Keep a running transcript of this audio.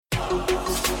Here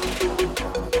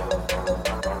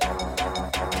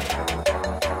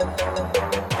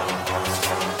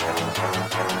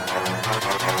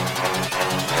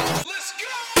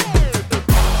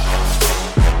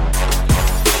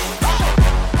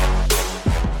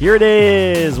it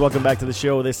is. Welcome back to the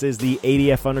show. This is the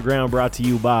ADF Underground, brought to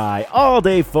you by All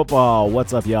Day Football.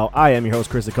 What's up, y'all? I am your host,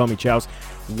 Chris Acomi Chows,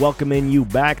 welcoming you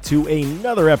back to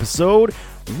another episode.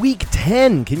 Week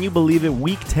 10. Can you believe it?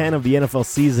 Week 10 of the NFL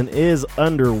season is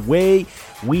underway.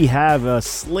 We have a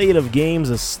slate of games,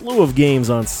 a slew of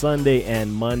games on Sunday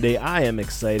and Monday. I am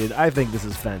excited. I think this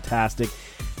is fantastic.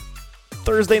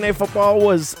 Thursday Night Football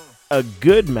was a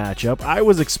good matchup. I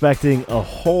was expecting a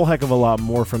whole heck of a lot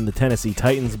more from the Tennessee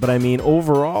Titans, but I mean,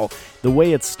 overall, the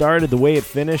way it started, the way it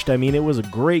finished, I mean, it was a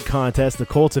great contest. The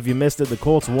Colts, if you missed it, the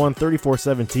Colts won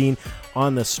 34-17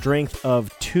 on the strength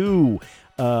of two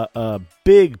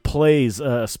big plays.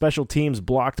 Special teams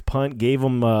blocked punt, gave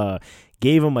them a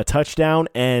touchdown,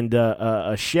 and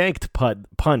a shanked punt,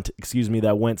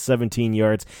 that went 17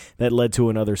 yards that led to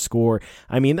another score.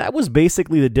 I mean, that was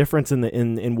basically the difference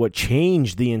in what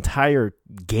changed the entire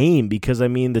game, because I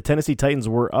mean, the Tennessee Titans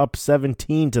were up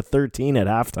 17-13 at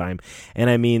halftime, and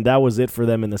I mean, that was it for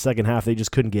them in the second half. They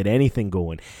just couldn't get anything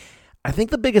going. I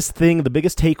think the biggest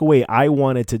takeaway I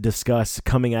wanted to discuss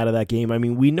coming out of that game, I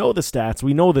mean, we know the stats,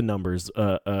 we know the numbers.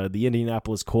 The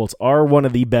Indianapolis Colts are one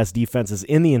of the best defenses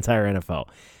in the entire NFL.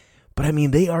 But, I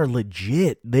mean, they are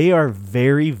legit. They are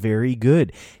very, very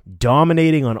good,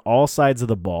 dominating on all sides of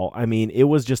the ball. I mean, it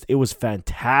was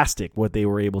fantastic what they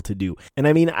were able to do. And,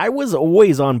 I mean, I was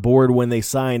always on board when they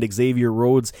signed Xavier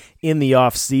Rhodes in the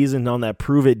offseason on that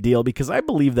prove-it deal, because I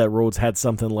believe that Rhodes had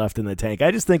something left in the tank. I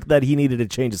just think that he needed to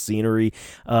change of scenery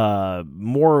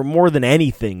more than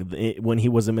anything when he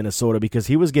was in Minnesota, because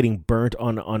he was getting burnt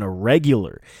on a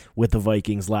regular with the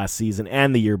Vikings last season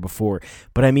and the year before.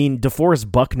 But, I mean,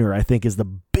 DeForest Buckner, I think, is the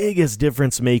biggest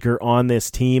difference maker on this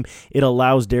team. It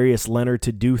allows Darius Leonard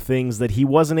to do things that he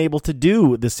wasn't able to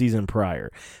do the season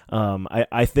prior.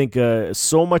 I think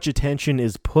so much attention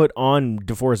is put on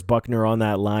DeForest Buckner on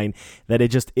that line that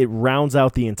it rounds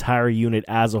out the entire unit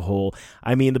as a whole.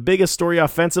 I mean, the biggest story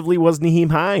offensively was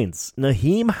Nyheim Hines.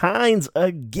 Nyheim Hines,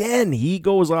 again, he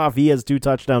goes off. He has 2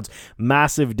 touchdowns.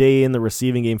 Massive day in the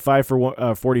receiving game. 5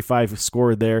 for 45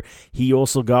 scored there. He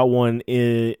also got one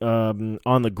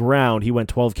on the ground. He went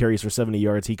 12 carries for 70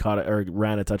 yards. He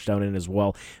ran a touchdown in as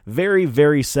well. Very,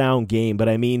 very sound game. But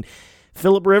I mean,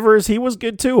 Phillip Rivers, he was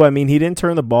good too. I mean, he didn't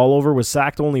turn the ball over, was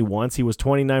sacked only once. He was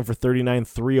 29 for 39,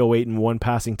 308, and 1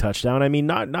 passing touchdown. I mean,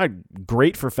 not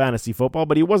great for fantasy football,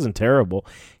 but he wasn't terrible.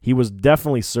 He was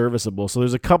definitely serviceable. So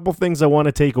there's a couple things I want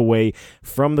to take away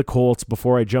from the Colts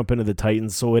before I jump into the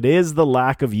Titans. So it is the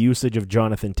lack of usage of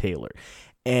Jonathan Taylor.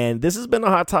 And this has been a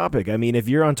hot topic. I mean, if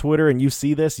you're on Twitter and you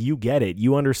see this, you get it.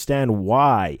 You understand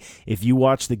why. If you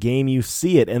watch the game, you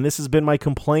see it. And this has been my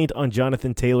complaint on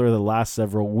Jonathan Taylor the last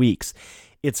several weeks.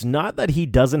 It's not that he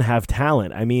doesn't have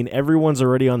talent. I mean, everyone's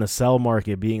already on the sell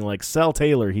market being like, sell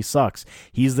Taylor, he sucks.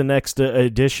 He's the next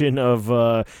edition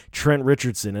of Trent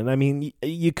Richardson. And I mean,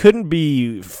 you couldn't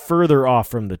be further off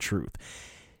from the truth.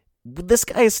 This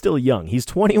guy is still young. He's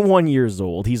 21 years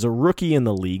old. He's a rookie in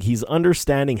the league. He's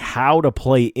understanding how to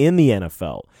play in the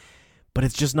NFL, but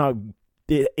it's just not,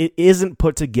 it isn't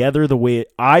put together the way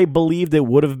I believed it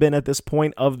would have been at this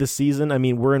point of the season. I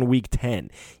mean, we're in week 10.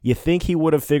 You think he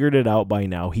would have figured it out by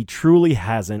now. He truly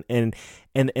hasn't. And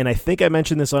I think I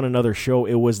mentioned this on another show.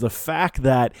 It was the fact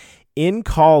that in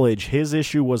college, his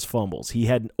issue was fumbles. He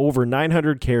had over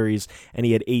 900 carries, and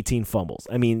he had 18 fumbles.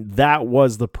 I mean, that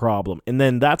was the problem. And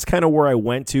then that's kind of where I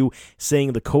went to,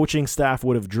 saying the coaching staff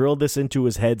would have drilled this into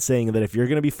his head, saying that if you're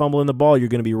going to be fumbling the ball, you're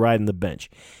going to be riding the bench.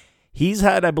 He's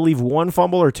had, I believe, 1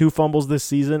 fumble or 2 fumbles this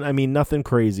season. I mean, nothing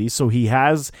crazy. So he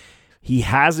has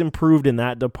improved in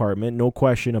that department, no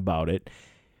question about it.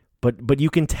 But you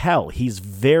can tell he's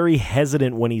very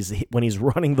hesitant when he's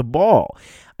running the ball.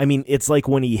 I mean, it's like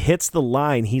when he hits the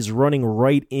line, he's running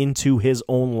right into his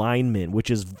own lineman,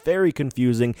 which is very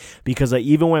confusing, because I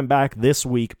even went back this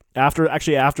week after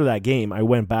that game. I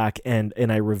went back and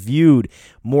I reviewed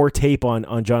more tape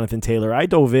on Jonathan Taylor. I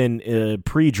dove in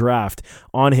pre-draft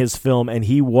on his film, and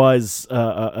he was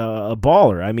a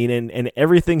baller. I mean, and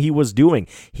everything he was doing,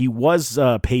 he was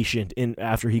patient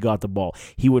after he got the ball.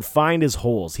 He would find his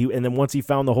holes. And then once he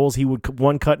found the holes, he would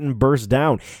one cut and burst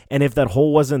down. And if that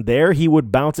hole wasn't there, he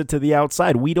would bounce bounce it to the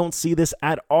outside. We don't see this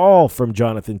at all from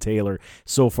Jonathan Taylor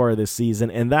so far this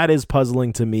season, and that is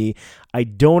puzzling to me. I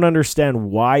don't understand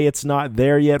why it's not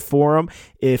there yet for him.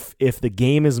 If the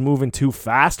game is moving too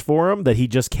fast for him, that he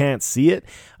just can't see it.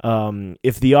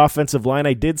 If the offensive line,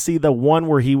 I did see the one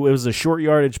where it was a short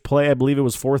yardage play. I believe it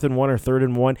was 4th and 1 or 3rd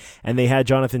and 1, and they had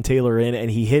Jonathan Taylor in, and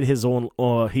he hit his own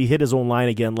line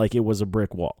again like it was a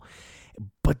brick wall.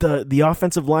 But the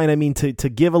offensive line, I mean, to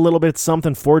give a little bit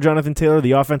something for Jonathan Taylor,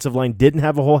 the offensive line didn't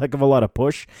have a whole heck of a lot of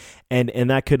push, and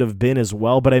that could have been as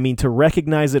well. But I mean, to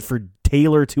recognize it for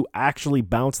Taylor to actually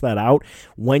bounce that out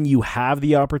when you have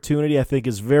the opportunity, I think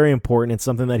is very important and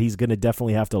something that he's going to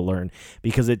definitely have to learn,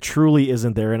 because it truly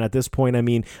isn't there. And at this point, I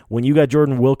mean, when you got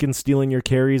Jordan Wilkins stealing your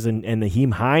carries and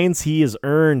Nyheim Hines, he has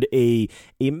earned a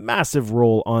massive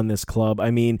role on this club. I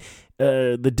mean,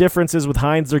 the difference is with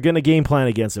Hines, they're going to game plan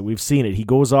against it. We've seen it. He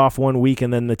goes off one week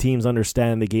and then the teams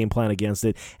understand the game plan against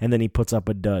it, and then he puts up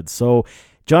a dud. So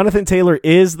Jonathan Taylor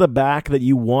is the back that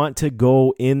you want to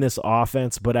go in this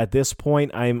offense, but at this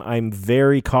point, I'm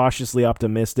very cautiously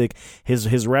optimistic.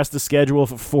 His rest of schedule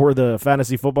for the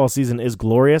fantasy football season is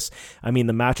glorious. I mean,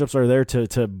 the matchups are there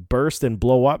to burst and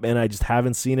blow up, and I just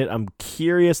haven't seen it. I'm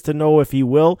curious to know if he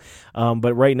will,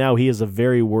 but right now he is a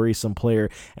very worrisome player.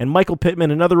 And Michael Pittman,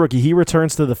 another rookie, he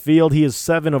returns to the field. He is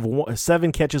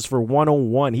 7 catches for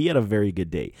 101. He had a very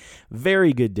good day.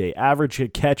 Very good day.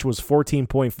 Average catch was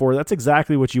 14.4. That's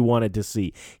exactly what you wanted to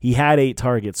see. He had 8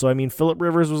 targets. So, I mean, Phillip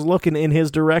Rivers was looking in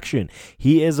his direction.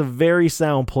 He is a very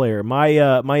sound player. My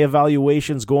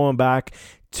evaluations going back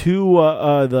to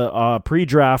the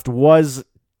pre-draft was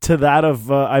to that of,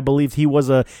 I believe he was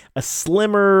a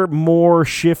slimmer, more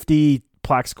shifty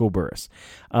Plaxico Burress.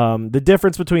 The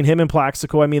difference between him and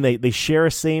Plaxico, I mean, they share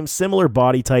a similar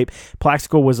body type.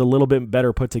 Plaxico was a little bit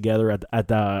better put together at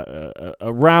the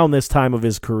around this time of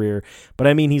his career. But,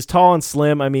 I mean, he's tall and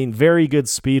slim. I mean, very good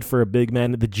speed for a big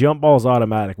man. The jump ball is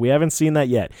automatic. We haven't seen that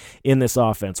yet in this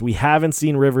offense. We haven't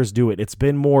seen Rivers do it. It's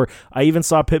been more. I even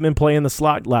saw Pittman play in the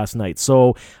slot last night.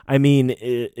 So, I mean,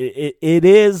 it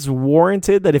is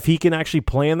warranted that if he can actually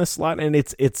play in the slot, and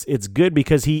it's good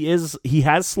because he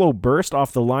has slow burst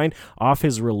off the line, off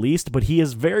his released, but he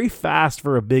is very fast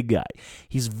for a big guy.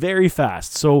 He's very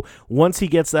fast. So once he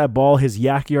gets that ball, his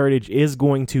yak yardage is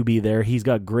going to be there. He's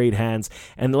got great hands.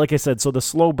 And like I said, so the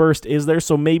slow burst is there.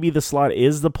 So maybe the slot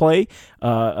is the play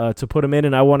to put him in.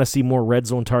 And I want to see more red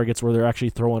zone targets where they're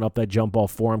actually throwing up that jump ball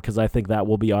for him, because I think that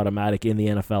will be automatic in the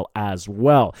NFL as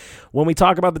well. When we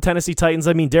talk about the Tennessee Titans,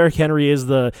 I mean, Derrick Henry is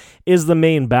the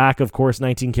main back, of course,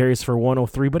 19 carries for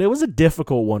 103, but it was a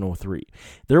difficult 103.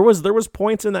 There was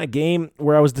points in that game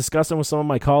where I was discussing with some of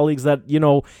my colleagues that, you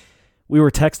know, we were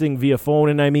texting via phone,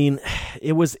 and I mean,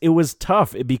 it was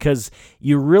tough because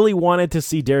you really wanted to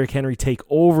see Derrick Henry take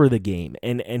over the game,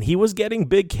 and he was getting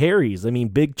big carries, I mean,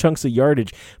 big chunks of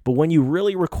yardage, but when you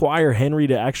really require Henry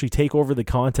to actually take over the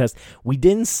contest, we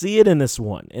didn't see it in this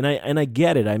one, and I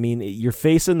get it. I mean, you're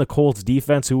facing the Colts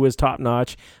defense, who is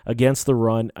top-notch against the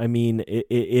run. I mean,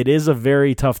 it is a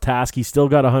very tough task. He still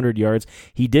got 100 yards.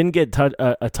 He didn't get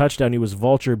a touchdown. He was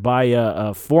vultured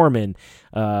by Foreman,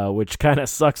 which kind of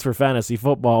sucks for fantasy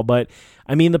football, but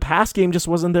I mean, the pass game just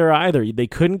wasn't there either. They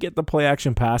couldn't get the play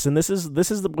action pass, and this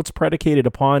is what's predicated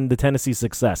upon the Tennessee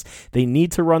success. They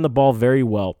need to run the ball very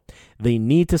well. They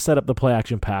need to set up the play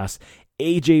action pass.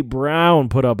 A.J. Brown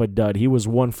put up a dud. He was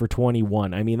 1 for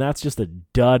 21. I mean, that's just a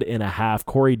dud and a half.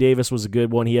 Corey Davis was a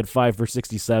good one. He had 5 for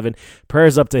 67.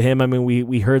 Prayers up to him. I mean,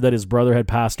 we heard that his brother had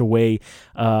passed away,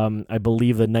 I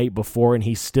believe, the night before, and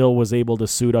he still was able to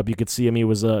suit up. You could see him. He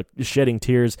was shedding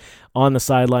tears on the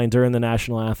sideline during the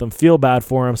national anthem. Feel bad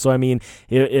for him. So, I mean,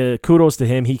 kudos to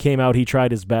him. He came out. He tried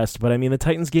his best. But, I mean, the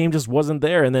Titans game just wasn't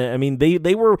there. And, I mean,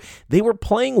 they were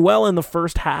playing well in the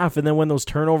first half, and then when those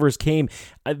turnovers came,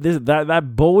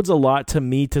 that bodes a lot to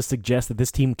me to suggest that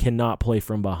this team cannot play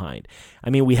from behind. I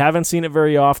mean, we haven't seen it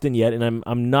very often yet, and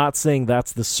I'm not saying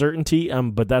that's the certainty,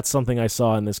 but that's something I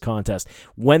saw in this contest.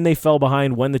 When they fell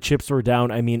behind, when the chips were down,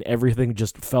 I mean, everything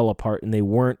just fell apart, and they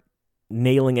weren't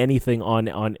nailing anything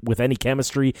on with any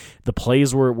chemistry. The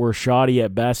plays were shoddy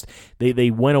at best.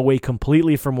 They went away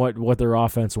completely from what their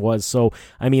offense was. So,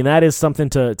 I mean, that is something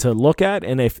to look at.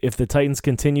 And if the Titans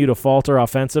continue to falter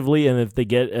offensively, and if they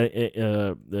get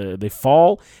they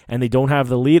fall and they don't have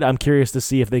the lead, I'm curious to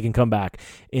see if they can come back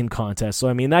in contest. So,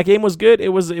 I mean, that game was good. It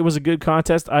was a good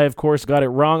contest. I, of course, got it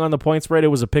wrong on the point spread. It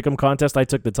was a pick'em contest. I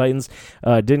took the Titans.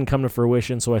 Didn't come to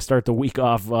fruition, so I start the week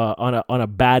off on a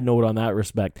bad note on that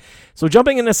respect. So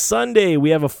jumping into Sunday, we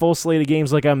have a full slate of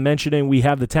games like I'm mentioning. We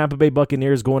have the Tampa Bay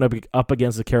Buccaneers going up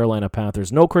against the Carolina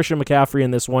Panthers. No Christian McCaffrey in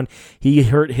this one. He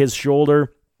hurt his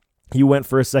shoulder. He went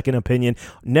for a second opinion.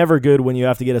 Never good when you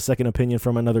have to get a second opinion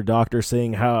from another doctor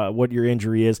saying what your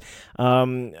injury is.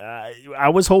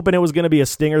 I was hoping it was going to be a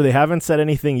stinger. They haven't said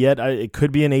anything yet. It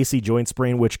could be an AC joint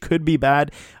sprain, which could be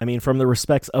bad. I mean, from the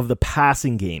respects of the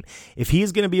passing game. If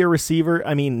he's going to be a receiver,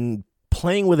 I mean,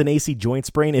 playing with an AC joint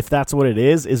sprain, if that's what it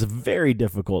is very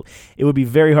difficult. It would be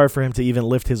very hard for him to even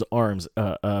lift his arms.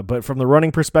 But from the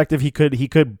running perspective, he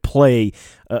could play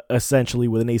essentially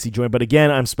with an AC joint. But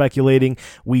again, I'm speculating.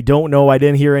 We don't know. I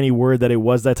didn't hear any word that it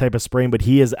was that type of sprain, but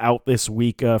he is out this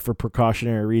week for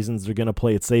precautionary reasons. They're going to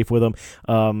play it safe with him.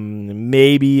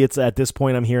 Maybe it's at this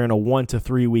point I'm hearing a 1 to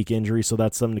 3 week injury, so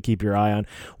that's something to keep your eye on.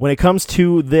 When it comes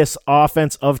to this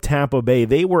offense of Tampa Bay,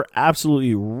 they were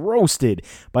absolutely roasted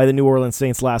by the New Orleans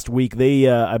Saints last week. They,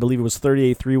 I believe it was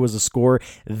 38-3 was the score.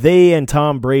 They and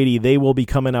Tom Brady, they will be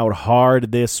coming out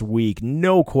hard this week.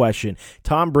 No question.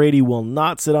 Tom Brady will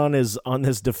not sit on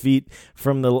this defeat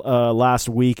from the last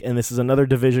week, and this is another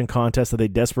division contest that they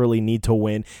desperately need to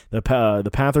win. The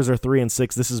Panthers are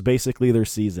 3-6. This is basically their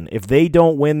season. If they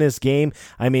don't win this game,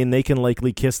 I mean, they can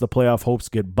likely kiss the playoff hopes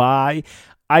goodbye.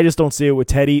 I just don't see it with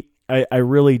Teddy. I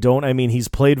really don't. I mean, he's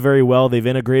played very well. They've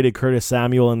integrated Curtis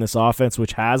Samuel in this offense,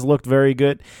 which has looked very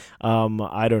good.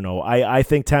 I don't know. I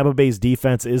think Tampa Bay's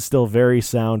defense is still very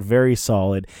sound, very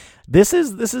solid. This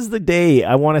is the day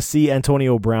I want to see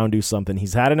Antonio Brown do something.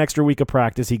 He's had an extra week of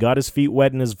practice. He got his feet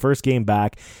wet in his first game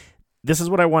back. This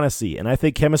is what I want to see, and I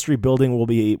think chemistry building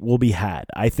will be had.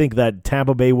 I think that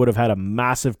Tampa Bay would have had a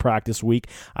massive practice week.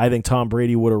 I think Tom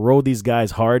Brady would have rode these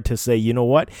guys hard to say, you know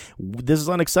what, this is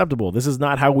unacceptable. This is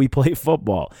not how we play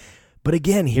football. But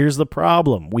again, here's the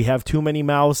problem. We have too many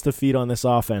mouths to feed on this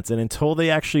offense, and until they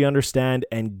actually understand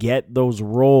and get those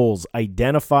roles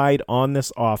identified on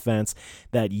this offense,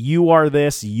 that you are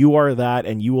this, you are that,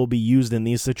 and you will be used in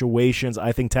these situations,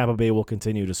 I think Tampa Bay will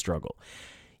continue to struggle.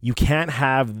 You can't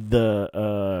have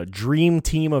the dream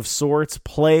team of sorts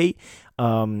play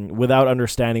without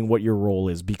understanding what your role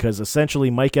is, because essentially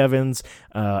Mike Evans,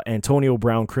 Antonio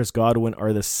Brown, Chris Godwin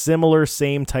are the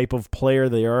same type of player.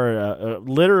 They are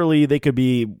literally, they could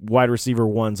be wide receiver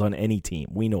ones on any team.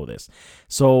 We know this.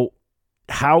 So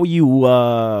how you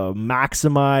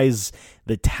maximize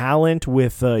the talent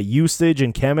with usage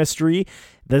and chemistry,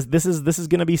 this is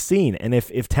going to be seen. And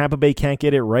if Tampa Bay can't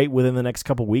get it right within the next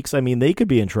couple weeks, I mean, they could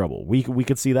be in trouble. We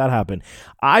could see that happen.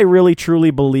 I really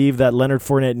truly believe that Leonard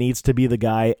Fournette needs to be the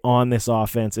guy on this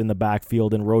offense in the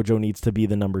backfield, and Rojo needs to be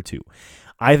the number 2.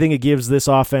 I think it gives this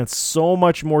offense so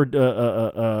much more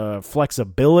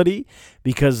flexibility,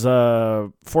 because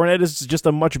Fournette is just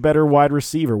a much better wide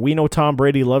receiver. We know Tom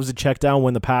Brady loves to check down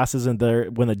when the pass isn't there,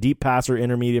 when the deep pass or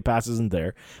intermediate pass isn't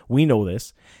there. We know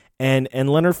this. And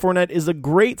Leonard Fournette is a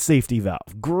great safety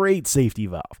valve. Great safety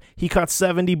valve. He caught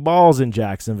 70 balls in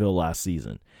Jacksonville last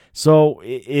season. So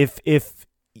if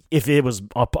it was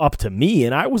up to me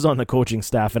and I was on the coaching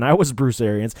staff and I was Bruce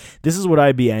Arians, this is what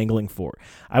I'd be angling for.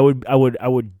 I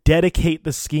would dedicate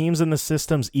the schemes and the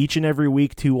systems each and every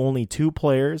week to only 2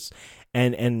 players,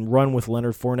 and run with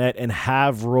Leonard Fournette and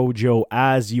have Rojo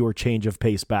as your change of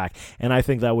pace back. And I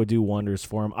think that would do wonders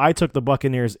for him. I took the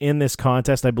Buccaneers in this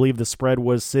contest. I believe the spread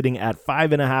was sitting at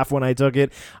 5.5 when I took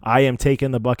it. I am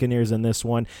taking the Buccaneers in this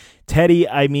one. Teddy,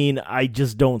 I mean, I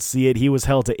just don't see it. He was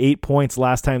held to 8 points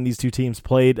last time these two teams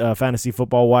played fantasy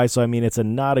football-wise, so I mean, it's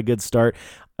not a good start.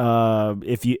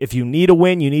 If you need a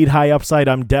win, you need high upside,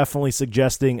 I'm definitely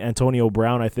suggesting Antonio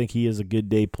Brown. I think he is a good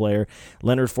day player.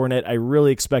 Leonard Fournette, I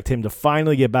really expect him to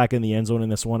finally get back in the end zone in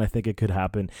this one. I think it could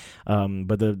happen.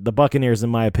 But the Buccaneers, in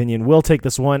my opinion, will take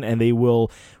this one, and they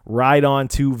will ride on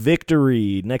to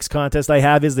victory. Next contest I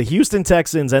have is the Houston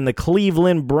Texans and the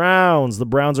Cleveland Browns. The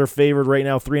Browns are favored right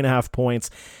now, 3.5 points.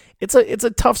 It's a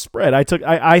tough spread.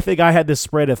 I think I had this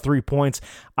spread at 3 points.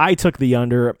 I took the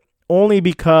under, only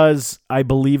because I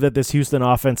believe that this Houston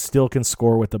offense still can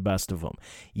score with the best of them.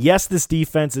 Yes, this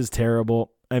defense is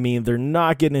terrible. I mean, they're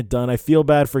not getting it done. I feel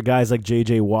bad for guys like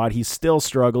J.J. Watt. He's still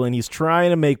struggling. He's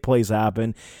trying to make plays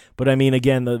happen. But, I mean,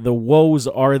 again, the woes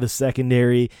are the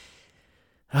secondary.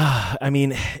 I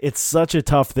mean, it's such a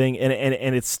tough thing,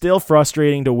 and it's still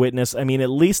frustrating to witness. I mean, at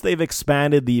least they've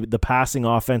expanded the passing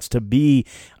offense to be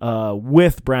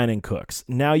with Brandon Cooks.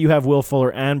 Now you have Will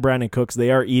Fuller and Brandon Cooks.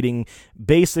 They are eating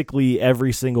basically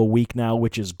every single week now,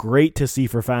 which is great to see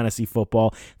for fantasy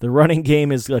football. The running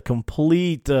game is a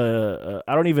complete, I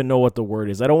don't even know what the word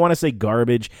is. I don't want to say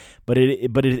garbage, but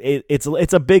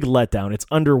it's a big letdown. It's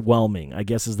underwhelming, I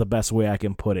guess is the best way I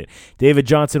can put it. David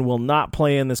Johnson will not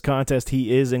play in this contest.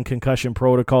 He is in concussion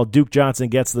protocol. Duke Johnson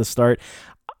gets the start.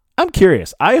 I'm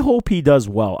curious. I hope he does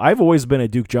well. I've always been a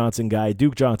Duke Johnson guy,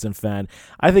 Duke Johnson fan.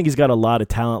 I think he's got a lot of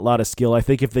talent, a lot of skill. I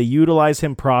think if they utilize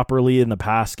him properly in the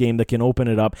pass game that can open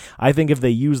it up, I think if they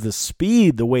use the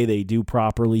speed the way they do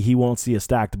properly, he won't see a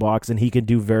stacked box and he can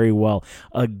do very well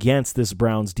against this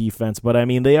Browns defense. But I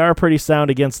mean, they are pretty sound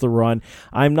against the run.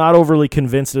 I'm not overly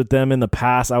convinced with them in the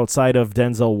pass outside of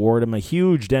Denzel Ward. I'm a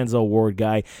huge Denzel Ward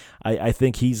guy. I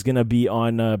think he's going to be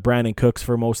on Brandon Cooks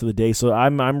for most of the day. So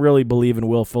I'm really believing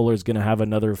Will Fuller is going to have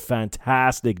another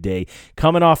fantastic day.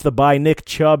 Coming off the bye, Nick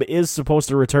Chubb is supposed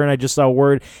to return. I just saw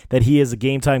word that he is a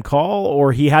game time call,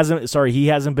 or he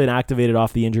hasn't been activated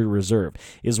off the injured reserve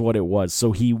is what it was.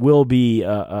 So he will be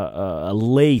a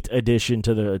late addition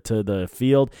to the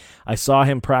field. I saw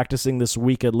him practicing this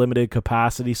week at limited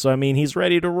capacity. So, I mean, he's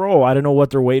ready to roll. I don't know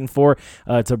what they're waiting for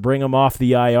to bring him off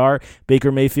the IR.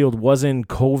 Baker Mayfield was in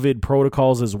COVID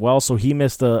protocols as well, so he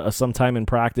missed some time in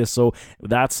practice, so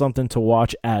that's something to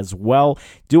watch as well.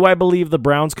 Do I believe the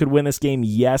Browns could win this game?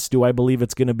 Yes. Do I believe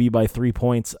it's going to be by 3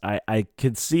 points? I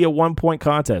could see a 1-point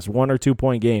contest, 1 or 2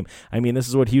 point game. I mean, this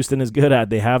is what Houston is good at.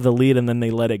 They have the lead and then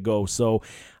they let it go. So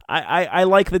I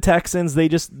like the Texans. They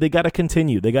got to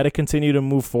continue. They got to continue to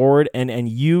move forward and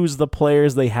use the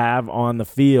players they have on the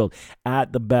field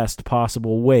at the best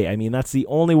possible way. I mean, that's the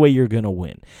only way you're going to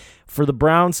win. For the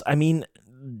Browns, I mean,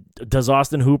 does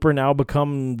Austin Hooper now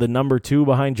become the number 2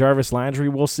 behind Jarvis Landry?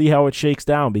 We'll see how it shakes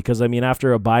down because, I mean,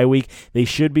 after a bye week, they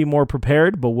should be more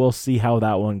prepared, but we'll see how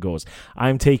that one goes.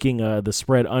 I'm taking the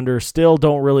spread under. Still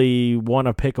don't really want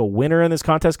to pick a winner in this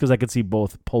contest because I could see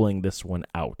both pulling this one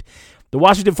out. The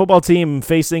Washington football team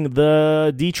facing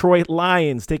the Detroit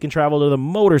Lions, taking travel to the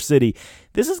Motor City.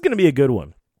 This is going to be a good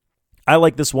one. I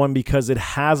like this one because it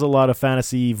has a lot of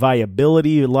fantasy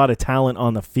viability, a lot of talent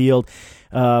on the field.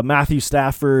 Matthew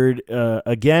Stafford,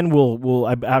 again,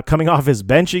 will coming off his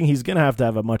benching, he's going to have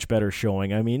a much better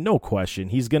showing. I mean, no question.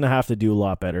 He's going to have to do a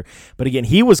lot better. But again,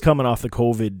 he was coming off the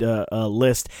COVID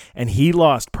list, and he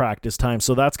lost practice time.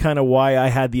 So that's kind of why I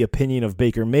had the opinion of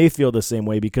Baker Mayfield the same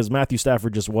way, because Matthew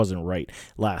Stafford just wasn't right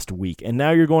last week. And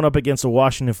now you're going up against a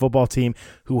Washington football team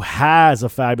who has a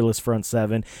fabulous front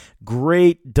seven,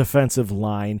 great defensive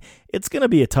line. It's going to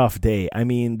be a tough day. I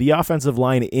mean, the offensive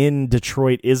line in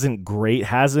Detroit isn't great,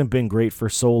 hasn't been great for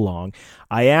so long.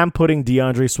 I am putting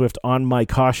DeAndre Swift on my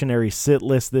cautionary sit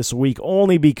list this week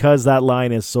only because that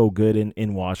line is so good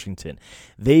in Washington.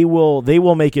 They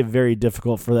will make it very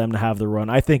difficult for them to have the run.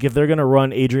 I think if they're going to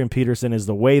run, Adrian Peterson is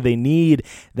the way. They need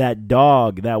that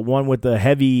dog, that one with the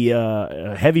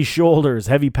heavy shoulders,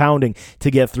 heavy pounding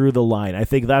to get through the line. I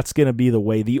think that's going to be the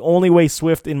way. The only way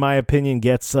Swift, in my opinion,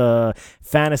 gets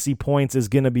fantasy points is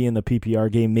going to be in the PPR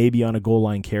game, maybe on a goal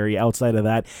line carry. Outside of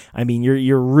that, I mean,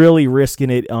 you're really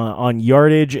risking it on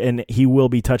yardage, and he will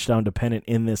be touchdown dependent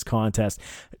in this contest.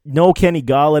 No Kenny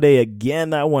Golladay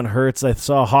again. That one hurts. I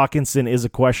saw Hawkinson is a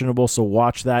questionable, so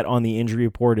watch that on the injury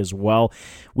report as well.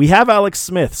 We have Alex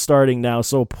Smith starting now,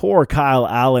 so poor Kyle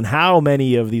Allen. How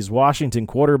many of these Washington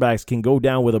quarterbacks can go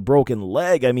down with a broken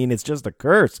leg? I mean, it's just a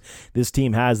curse this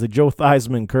team has, the Joe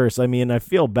Theismann curse. I mean, I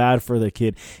feel bad for the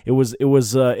kid. It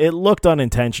looked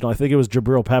unintentional. I think it was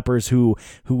Jabril Peppers who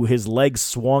his legs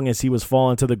swung as he was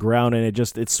falling to the ground, and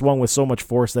it swung with so much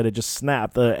force that it just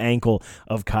snapped the ankle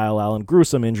of Kyle Allen.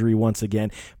 Gruesome injury once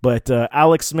again. But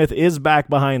Alex Smith is back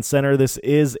behind center. This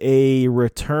is a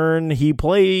return. He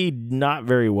played not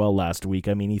very well last week.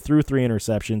 I mean, he threw 3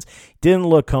 interceptions, didn't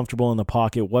look comfortable in the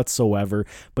pocket whatsoever,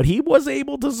 but he was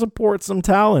able to support some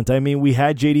talent. I mean, we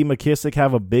had J.D. McKissick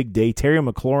have a big day. Terry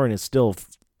McLaurin is still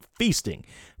feasting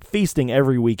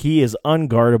every week. He is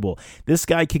unguardable. This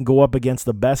guy can go up against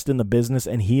the best in the business,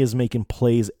 and he is making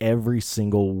plays every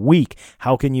single week.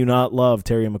 How can you not love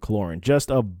Terry McLaurin?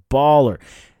 Just a baller.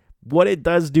 What it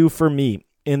does do for me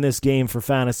in this game for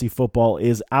fantasy football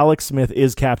is Alex Smith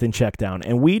is captain checkdown,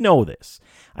 and we know this.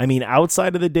 I mean,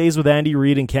 outside of the days with Andy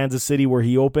Reid in Kansas City where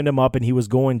he opened him up and he was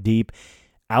going deep,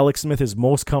 Alex Smith is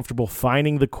most comfortable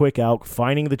finding the quick out,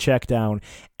 finding the check down,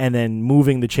 and then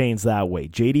moving the chains that way.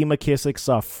 J.D. McKissick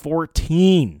saw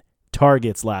 14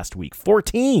 targets last week.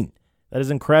 14! That is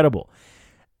incredible.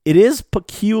 It is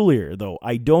peculiar, though.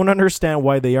 I don't understand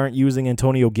why they aren't using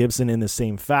Antonio Gibson in the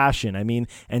same fashion. I mean,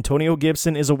 Antonio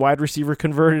Gibson is a wide receiver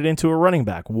converted into a running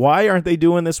back. Why aren't they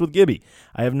doing this with Gibby?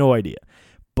 I have no idea.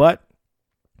 But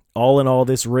all in all,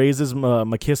 this raises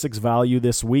McKissick's value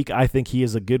this week. I think he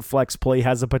is a good flex play,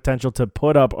 has the potential to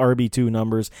put up RB2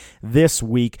 numbers this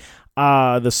week.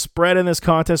 The spread in this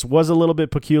contest was a little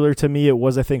bit peculiar to me. It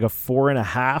was, I think, a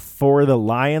 4.5 for the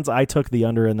Lions. I took the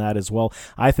under in that as well.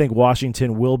 I think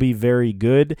Washington will be very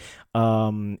good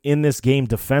in this game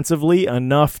defensively,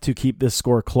 enough to keep this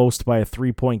score close by a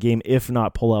 3-point game, if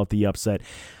not pull out the upset.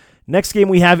 Next game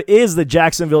we have is the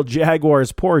Jacksonville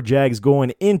Jaguars. Poor Jags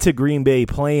going into Green Bay,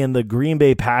 playing the Green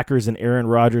Bay Packers and Aaron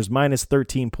Rodgers, minus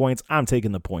 13 points. I'm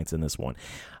taking the points in this one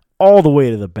all the way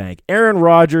to the bank. Aaron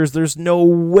Rodgers, there's no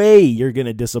way you're going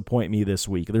to disappoint me this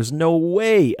week. There's no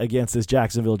way against this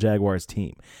Jacksonville Jaguars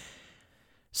team.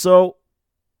 So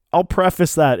I'll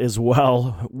preface that as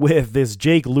well with this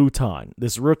Jake Luton,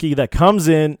 this rookie that comes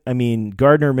in. I mean,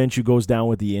 Gardner Minshew goes down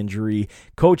with the injury.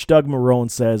 Coach Doug Marrone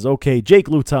says, okay, Jake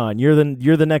Luton, you're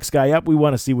the next guy up. We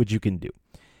want to see what you can do.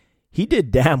 He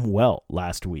did damn well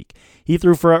last week. He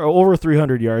threw for over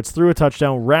 300 yards, threw a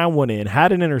touchdown, ran one in,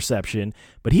 had an interception,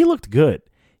 but he looked good.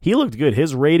 He looked good.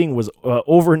 His rating was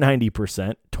over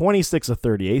 90%, 26 of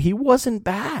 38. He wasn't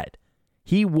bad.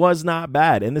 He was not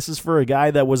bad, and this is for a guy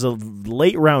that was a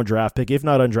late-round draft pick, if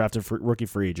not undrafted rookie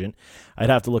free agent. I'd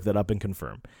have to look that up and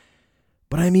confirm.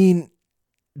 But, I mean,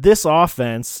 this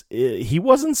offense, he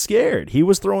wasn't scared. He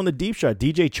was throwing the deep shot.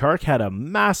 DJ Chark had a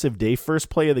massive day. First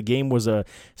play of the game was a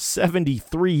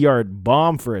 73-yard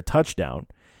bomb for a touchdown.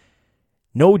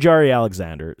 No Jari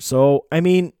Alexander. So, I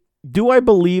mean, do I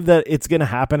believe that it's going to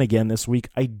happen again this week?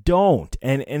 I don't,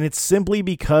 and it's simply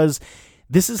because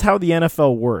this is how the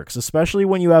NFL works, especially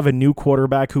when you have a new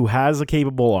quarterback who has a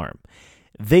capable arm.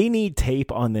 They need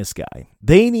tape on this guy.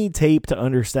 They need tape to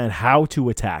understand how to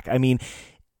attack. I mean,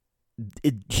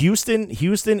 Houston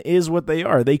is what they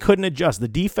are. They couldn't adjust. The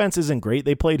defense isn't great.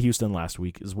 They played Houston last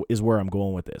week is where I'm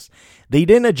going with this. They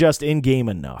didn't adjust in-game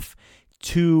enough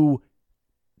to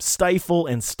stifle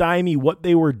and stymie what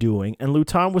they were doing, and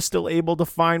Luton was still able to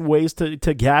find ways to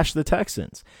gash the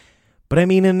Texans. But, I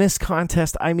mean, in this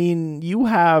contest, I mean, you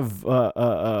have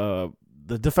the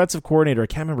defensive coordinator, I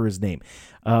can't remember his name,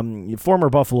 former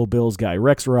Buffalo Bills guy,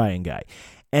 Rex Ryan guy,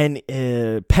 and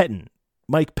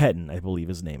Mike Pettin, I believe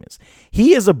his name is.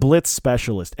 He is a blitz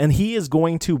specialist, and he is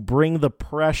going to bring the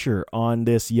pressure on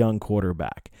this young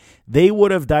quarterback. They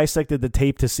would have dissected the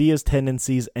tape to see his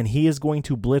tendencies, and he is going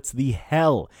to blitz the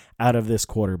hell out of this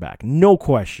quarterback. No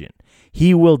question.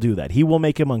 He will do that. He will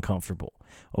make him uncomfortable.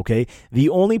 Okay, the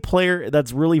only player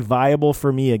that's really viable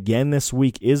for me again this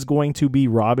week is going to be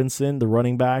Robinson, the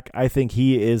running back. I think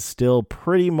he is still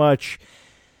pretty much,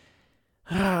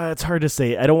 it's hard to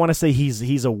say. I don't want to say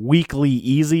he's a weekly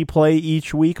easy play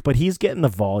each week, but he's getting the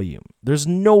volume. There's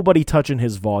nobody touching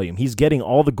his volume. He's getting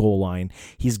all the goal line.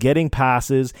 He's getting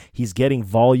passes. He's getting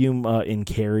volume in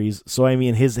carries. So, I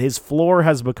mean, his floor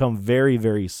has become very,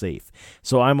 very safe.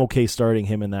 So I'm okay starting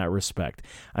him in that respect.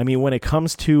 I mean, when it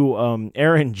comes to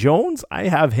Aaron Jones, I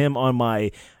have him on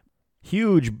my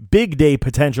huge big day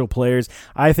potential players.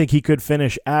 I think he could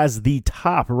finish as the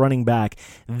top running back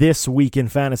this week in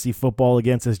fantasy football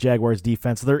against this Jaguars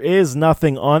defense. There is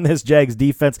nothing on this Jags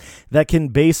defense that can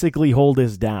basically hold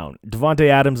us down. Devontae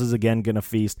Adams is again going to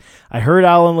feast. I heard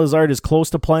Allen Lazard is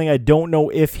close to playing. I don't know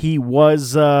if he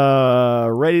was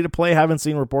ready to play. Haven't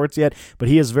seen reports yet, but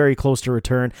he is very close to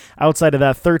return. Outside of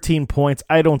that, 13 points.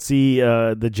 I don't see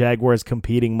the Jaguars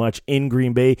competing much in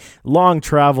Green Bay. Long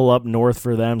travel up north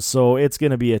for them, so it's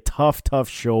going to be a tough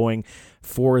showing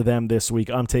for them this week.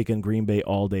 I'm taking Green Bay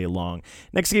all day long.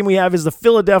 Next game we have is the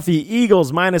Philadelphia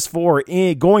Eagles,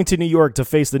 -4, going to New York to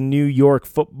face the New York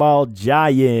Football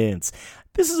Giants.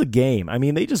 This is a game. I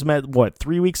mean, they just met,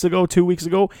 3 weeks ago, 2 weeks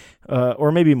ago,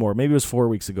 or maybe more. Maybe it was 4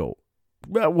 weeks ago.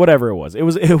 Whatever it was. It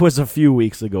was a few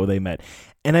weeks ago they met.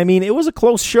 And, I mean, it was a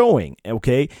close showing,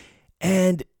 okay?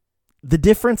 And the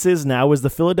difference is now is the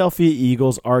Philadelphia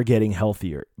Eagles are getting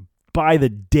healthier. By the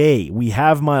day, we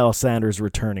have Miles Sanders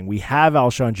returning. We have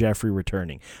Alshon Jeffrey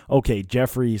returning. Okay,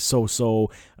 Jeffrey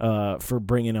so-so for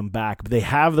bringing him back. But they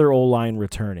have their O-line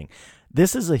returning.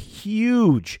 This is a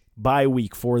huge bye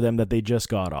week for them that they just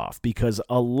got off because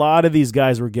a lot of these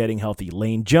guys were getting healthy.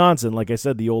 Lane Johnson, like I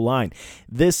said, the O-line.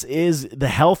 The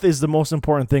health is the most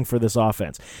important thing for this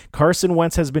offense. Carson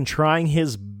Wentz has been trying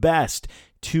his best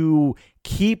to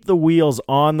keep the wheels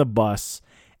on the bus,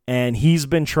 and he's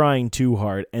been trying too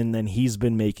hard, and then he's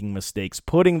been making mistakes,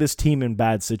 putting this team in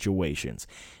bad situations.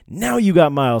 Now you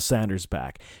got Miles Sanders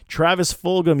back. Travis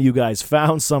Fulgham, you guys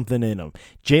found something in him.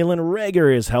 Jalen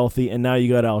Reagor is healthy, and now you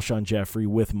got Alshon Jeffrey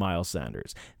with Miles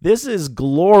Sanders. This is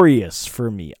glorious for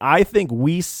me. I think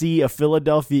we see a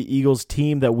Philadelphia Eagles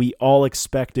team that we all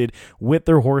expected with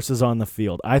their horses on the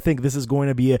field. I think this is going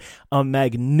to be a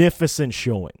magnificent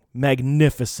showing.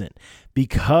 Magnificent,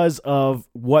 because of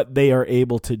what they are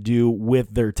able to do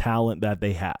with their talent that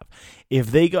they have. If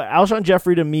they go, Alshon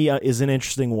Jeffrey to me is an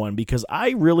interesting one, because I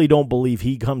really don't believe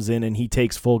he comes in and he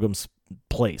takes Fulgham's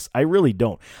place. I really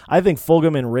don't. I think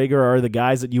Fulgham and Reagor are the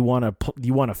guys that you want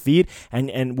to feed,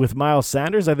 and with Miles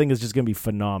Sanders, I think it's just going to be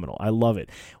phenomenal. I love it.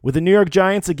 With the New York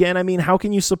Giants, again, I mean, how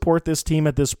can you support this team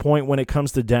at this point when it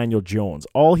comes to Daniel Jones?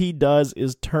 All he does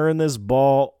is turn this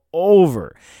ball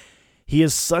over. He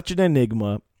is such an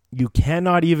enigma. You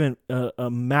cannot even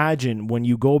imagine, when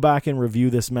you go back and review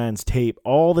this man's tape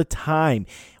all the time,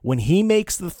 when he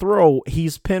makes the throw,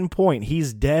 he's pinpoint,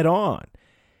 he's dead on.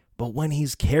 But when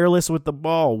he's careless with the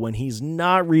ball, when he's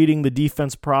not reading the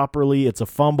defense properly, it's a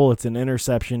fumble, it's an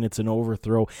interception, it's an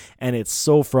overthrow, and it's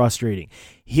so frustrating.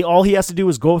 All he has to do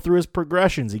is go through his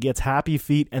progressions. He gets happy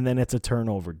feet, and then it's a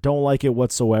turnover. Don't like it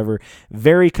whatsoever.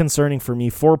 Very concerning for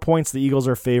me. 4 points, the Eagles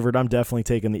are favored. I'm definitely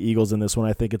taking the Eagles in this one.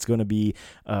 I think it's going to be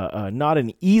not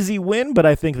an easy win, but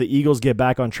I think the Eagles get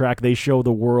back on track. They show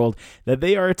the world that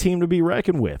they are a team to be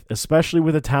reckoned with, especially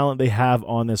with the talent they have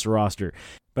on this roster.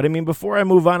 But I mean, before I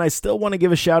move on, I still want to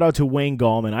give a shout out to Wayne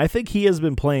Gallman. I think he has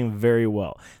been playing very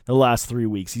well the last 3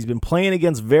 weeks. He's been playing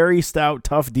against very stout,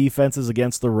 tough defenses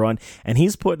against the run, and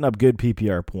he's putting up good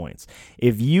PPR points.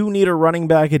 If you need a running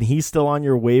back and he's still on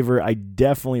your waiver, I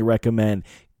definitely recommend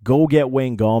go get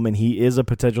Wayne Gallman. He is a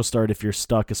potential start if you're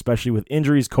stuck, especially with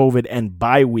injuries, COVID, and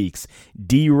bye weeks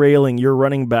derailing your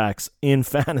running backs in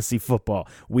fantasy football.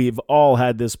 We've all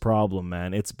had this problem,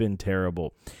 man. It's been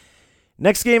terrible.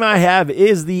 Next game I have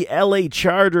is the LA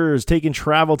Chargers taking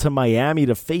travel to Miami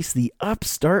to face the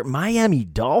upstart Miami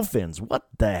Dolphins. What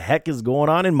the heck is going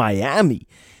on in Miami?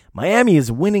 Miami is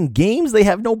winning games they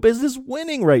have no business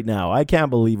winning right now. I can't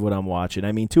believe what I'm watching.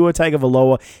 I mean, Tua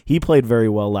Tagovailoa, he played very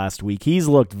well last week. He's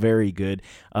looked very good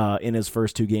in his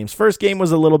first 2 games. First game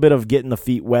was a little bit of getting the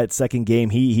feet wet. Second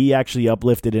game, he actually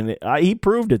uplifted, and he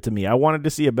proved it to me. I wanted to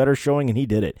see a better showing, and he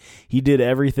did it. He did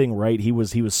everything right. He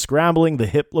was scrambling. The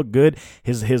hip looked good.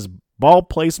 His ball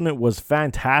placement was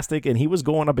fantastic, and he was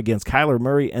going up against Kyler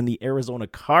Murray and the Arizona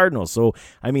Cardinals. So,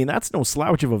 I mean, that's no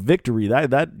slouch of a victory.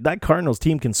 That Cardinals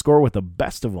team can score with the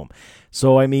best of them.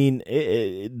 So, I mean,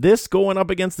 this going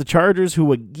up against the Chargers,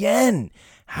 who, again,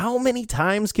 how many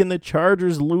times can the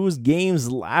Chargers lose games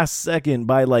last second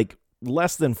by, like,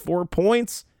 less than 4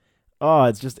 points? Oh,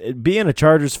 it's just, being a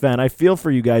Chargers fan, I feel for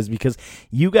you guys, because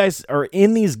you guys are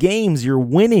in these games, you're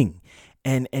winning.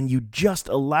 And you just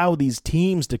allow these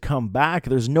teams to come back.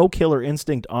 There's no killer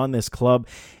instinct on this club.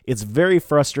 It's very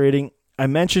frustrating. I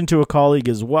mentioned to a colleague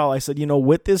as well, I said,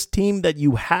 with this team that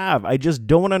you have, I just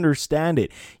don't understand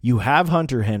it. You have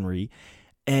Hunter Henry,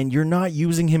 and you're not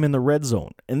using him in the red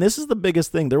zone. And this is the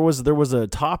biggest thing. There was a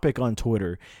topic on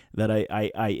Twitter that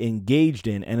I engaged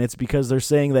in, and it's because they're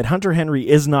saying that Hunter Henry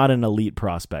is not an elite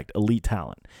prospect, elite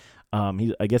talent.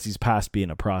 I guess he's past being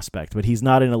a prospect, but he's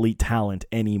not an elite talent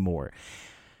anymore.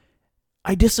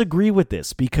 I disagree with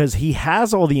this, because he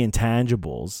has all the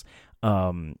intangibles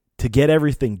to get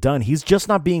everything done. He's just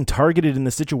not being targeted in the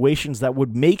situations that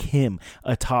would make him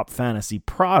a top fantasy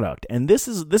product. And this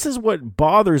is what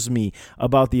bothers me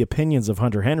about the opinions of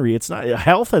Hunter Henry. It's not,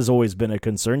 health has always been a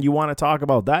concern. You want to talk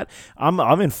about that? I'm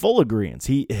in full agreement.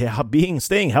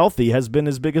 Staying healthy has been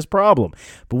his biggest problem.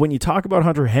 But when you talk about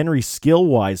Hunter Henry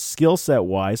skill set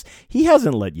wise, he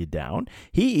hasn't let you down.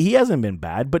 He hasn't been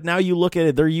bad. But now you look at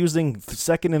it, they're using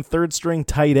second and third string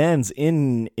tight ends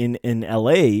in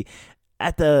LA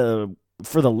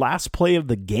for the last play of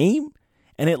the game,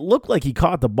 and it looked like he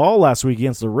caught the ball last week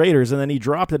against the Raiders, and then he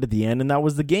dropped it at the end, and that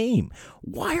was the game.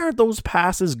 Why aren't those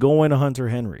passes going to Hunter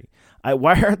Henry?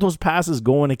 Why aren't those passes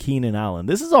going to Keenan Allen?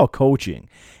 This is all coaching.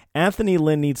 Anthony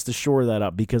Lynn needs to shore that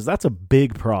up, because that's a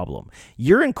big problem.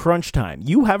 You're in crunch time.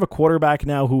 You have a quarterback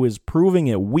now who is proving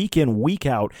it week in, week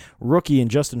out, rookie in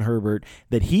Justin Herbert,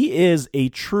 that he is a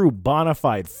true bona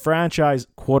fide franchise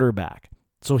quarterback.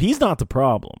 So he's not the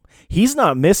problem. He's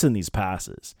not missing these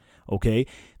passes, okay?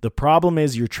 The problem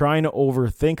is you're trying to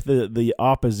overthink the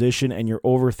opposition, and you're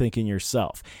overthinking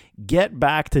yourself. Get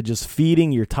back to just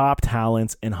feeding your top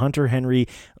talents, and Hunter Henry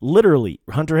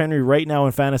right now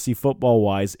in fantasy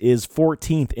football-wise is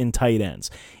 14th in tight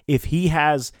ends. If he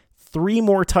has 3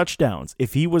 more touchdowns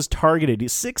if he was targeted.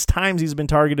 6 times he's been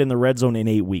targeted in the red zone in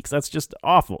 8 weeks. That's just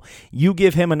awful. You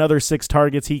give him another 6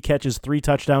 targets, he catches 3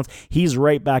 touchdowns, he's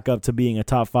right back up to being a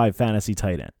top 5 fantasy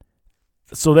tight end.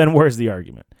 So then where's the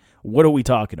argument? What are we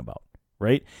talking about?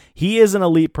 Right? He is an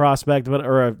elite prospect,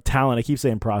 or a talent. I keep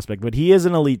saying prospect, but he is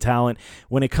an elite talent.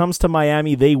 When it comes to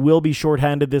Miami, they will be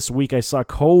shorthanded this week. I saw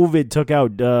COVID took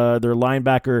out their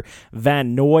linebacker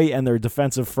Van Noy and their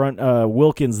defensive front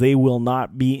Wilkins. They will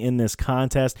not be in this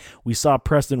contest. We saw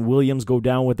Preston Williams go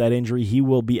down with that injury. He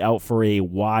will be out for a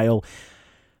while.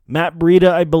 Matt Breida,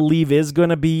 I believe, is going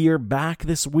to be your back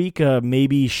this week,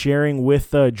 maybe sharing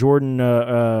with Jordan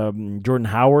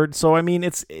Howard. So, I mean,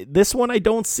 it's this one I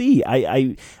don't see.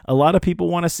 A lot of people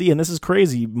want to see, and this is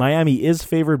crazy. Miami is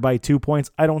favored by 2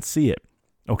 points. I don't see it.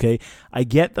 Okay, I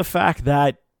get the fact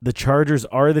that the Chargers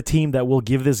are the team that will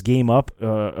give this game up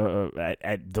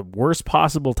at the worst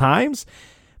possible times,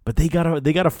 but they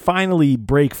gotta finally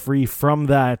break free from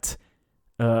that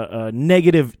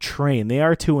negative train. They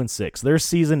are 2-6. Their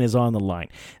season is on the line.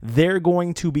 They're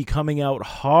going to be coming out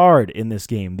hard in this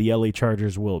game. The LA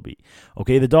Chargers will be.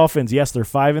 Okay, the Dolphins, yes, they're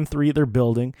 5-3. They're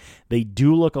building. They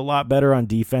do look a lot better on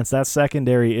defense. That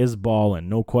secondary is balling,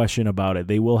 no question about it.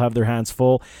 They will have their hands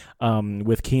full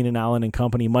with Keenan Allen and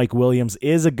company. Mike Williams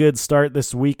is a good start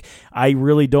this week. I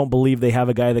really don't believe they have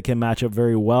a guy that can match up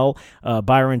very well.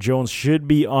 Byron Jones should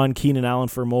be on Keenan Allen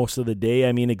for most of the day.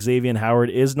 I mean, Xavier Howard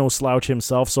is no slouch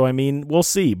himself, so I mean, we'll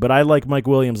see. But I like Mike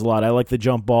Williams a lot. I like the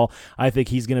jump ball. I think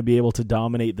he's going to be able to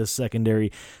dominate this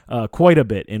secondary quite a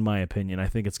bit, in my opinion. I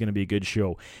think it's going to be a good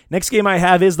show. Next game I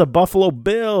have is the Buffalo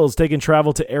Bills taking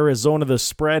travel to Arizona. The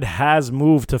spread has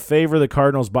moved to favor the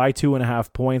Cardinals by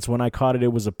 2.5 points. When I caught it,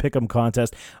 it was a pick'em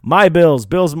contest. My Bills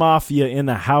Mafia in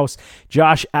the house.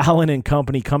 Josh Allen and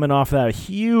company coming off that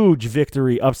huge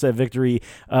upset victory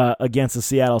against the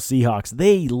Seattle Seahawks.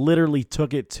 They literally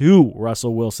took it to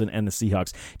Russell Wilson and the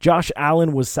Seahawks. Josh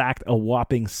Allen was sacked a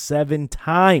whopping 7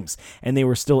 times, and they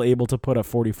were still able to put up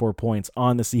 44 points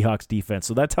on the Seahawks defense.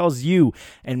 So that tells you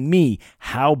and me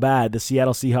how bad the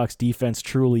Seattle Seahawks defense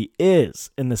truly is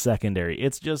in the secondary.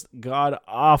 It's just god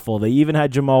awful. They even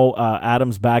had Jamal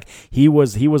Adams back. He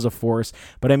was a force.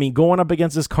 But I mean, going up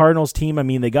against this Cardinals team, I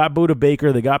mean, they got Budda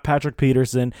Baker, they got Patrick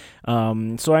Peterson.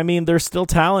 So I mean, there's still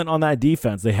talent on that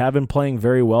defense. They have been playing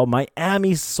very well.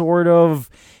 Miami sort of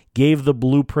gave the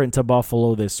blueprint to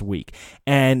Buffalo this week.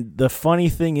 And the funny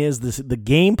thing is, the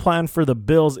game plan for the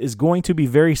Bills is going to be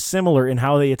very similar in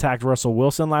how they attacked Russell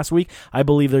Wilson last week. I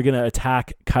believe they're going to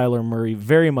attack Kyler Murray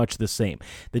very much the same.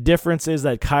 The difference is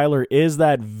that Kyler is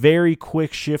that very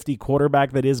quick, shifty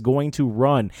quarterback that is going to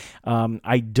run.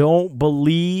 I don't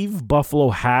believe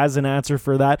Buffalo has an answer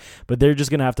for that, but they're just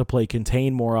going to have to play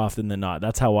contain more often than not.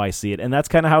 That's how I see it. And that's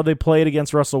kind of how they played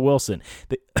against Russell Wilson.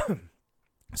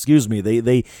 Excuse me,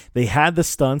 they had the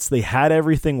stunts, they had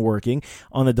everything working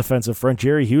on the defensive front.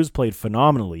 Jerry Hughes played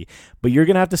phenomenally, but you're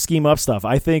going to have to scheme up stuff.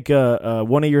 I think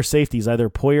one of your safeties, either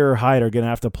Poyer or Hyde, are going to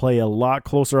have to play a lot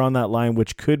closer on that line,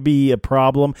 which could be a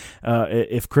problem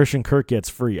if Christian Kirk gets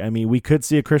free. I mean, we could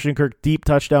see a Christian Kirk deep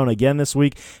touchdown again this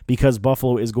week because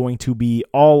Buffalo is going to be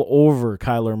all over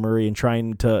Kyler Murray and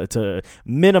trying to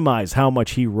minimize how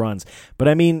much he runs. But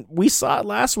I mean, we saw it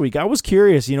last week. I was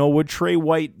curious, would Trey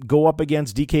White go up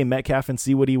against DK Metcalf and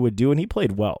see what he would do, and he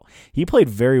played well. He played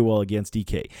very well against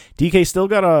DK. DK still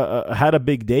had a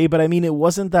big day, but I mean, it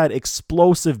wasn't that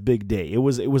explosive big day. It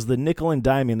was the nickel and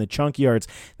dime and the chunk yards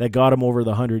that got him over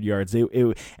the 100 yards.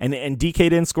 And DK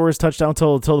didn't score his touchdown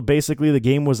until basically the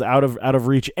game was out of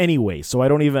reach anyway. So I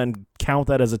don't even count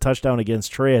that as a touchdown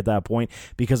against Trey at that point,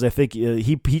 because I think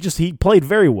he played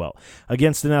very well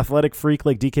against an athletic freak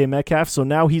like DK Metcalf. So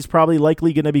now he's probably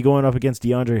likely going to be going up against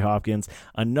DeAndre Hopkins,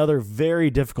 another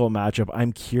very difficult matchup.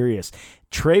 I'm curious.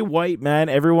 Trey White, man,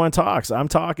 everyone talks. I'm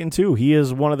talking too. He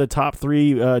is one of the top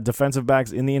 3 defensive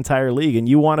backs in the entire league, and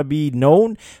you want to be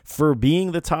known for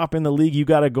being the top in the league, you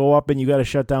got to go up and you got to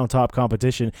shut down top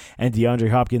competition, and DeAndre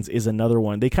Hopkins is another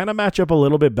one. They kind of match up a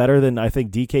little bit better than I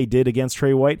think DK did against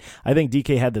Trey White. I think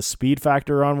DK had the speed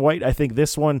factor on White. I think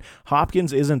this one,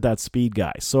 Hopkins isn't that speed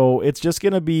guy. So it's just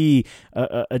going to be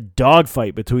a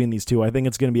dogfight between these two. I think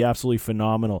it's going to be absolutely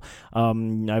phenomenal.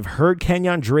 I've heard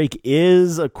Kenyon Drake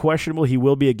is a questionable. He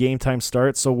will be a game time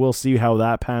start, so we'll see how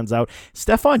that pans out.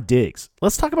 Stephon Diggs.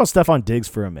 Let's talk about Stephon Diggs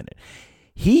for a minute.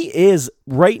 He is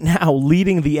right now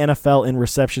leading the NFL in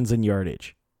receptions and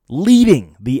yardage.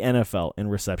 Leading the NFL in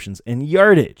receptions and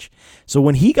yardage. So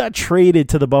when he got traded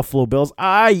to the Buffalo Bills,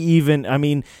 as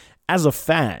a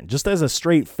fan, just as a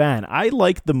straight fan, I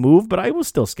liked the move, but I was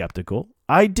still skeptical.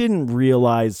 I didn't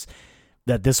realize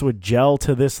that this would gel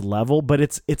to this level, but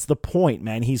it's the point,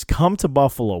 man. He's come to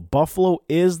Buffalo. Buffalo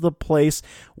is the place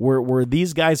where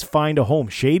these guys find a home.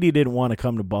 Shady didn't want to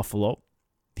come to Buffalo.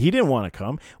 He didn't want to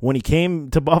come. When he came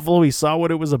to Buffalo, he saw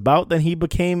what it was about. Then he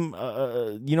became,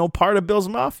 part of Bills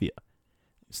Mafia.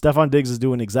 Stephon Diggs is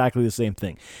doing exactly the same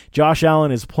thing. Josh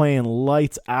Allen is playing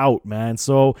lights out, man.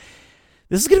 So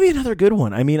this is going to be another good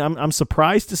one. I mean, I'm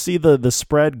surprised to see the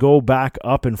spread go back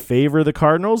up in favor of the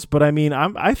Cardinals, but I mean,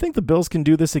 I think the Bills can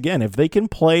do this again. If they can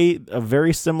play a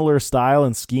very similar style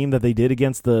and scheme that they did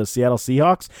against the Seattle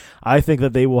Seahawks, I think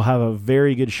that they will have a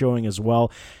very good showing as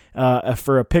well.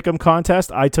 For a pick'em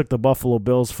contest, I took the Buffalo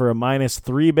Bills for a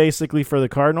 -3 basically for the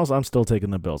Cardinals. I'm still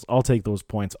taking the Bills. I'll take those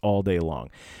points all day long.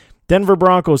 Denver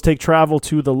Broncos take travel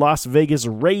to the Las Vegas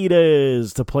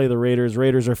Raiders to play the Raiders.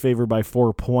 Raiders are favored by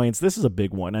 4 points. This is a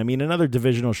big one. I mean, another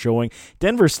divisional showing.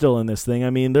 Denver's still in this thing. I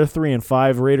mean, they're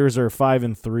 3-5. Raiders are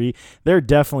 5-3. They're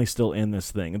definitely still in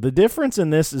this thing. The difference in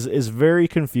this is very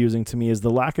confusing to me is the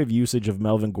lack of usage of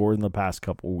Melvin Gordon the past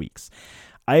couple weeks.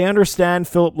 I understand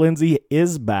Philip Lindsay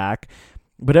is back,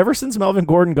 but ever since Melvin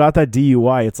Gordon got that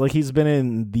DUI, it's like he's been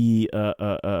in the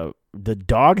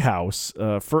doghouse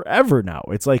forever now.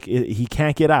 It's like he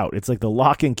can't get out. It's like the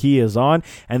lock and key is on,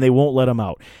 and they won't let him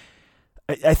out.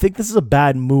 I think this is a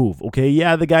bad move, okay?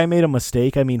 Yeah, the guy made a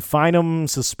mistake. I mean, fine him,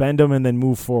 suspend him, and then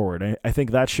move forward. I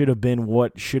think that should have been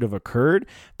what should have occurred.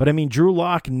 But, I mean, Drew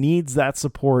Lock needs that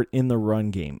support in the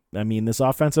run game. I mean, this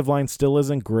offensive line still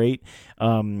isn't great.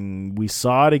 We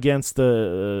saw it against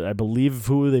I believe,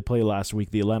 who they played last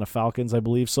week? The Atlanta Falcons, I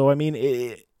believe. So, I mean,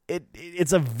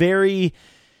 it's a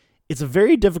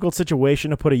very difficult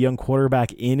situation to put a young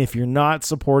quarterback in if you're not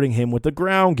supporting him with the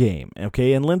ground game,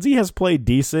 okay? And Lindsey has played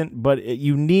decent, but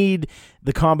you need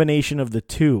the combination of the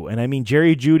two. And I mean,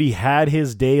 Jerry Jeudy had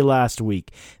his day last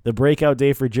week. The breakout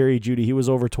day for Jerry Jeudy. He was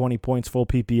over 20 points, full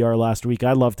PPR last week.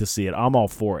 I love to see it. I'm all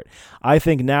for it. I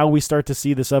think now we start to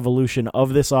see this evolution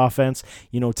of this offense.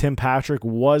 You know, Tim Patrick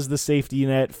was the safety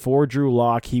net for Drew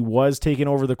Lock. He was taking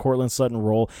over the Courtland Sutton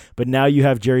role, but now you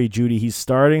have Jerry Jeudy. He's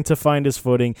starting to find his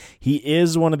footing. He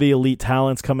is one of the elite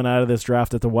talents coming out of this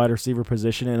draft at the wide receiver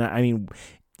position. And I mean,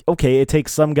 okay, it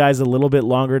takes some guys a little bit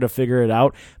longer to figure it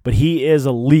out, but he is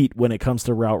elite when it comes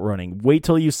to route running. Wait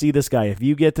till you see this guy. If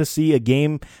you get to see a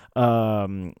game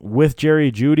with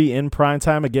Jerry Jeudy in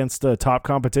primetime against top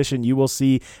competition, you will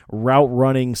see route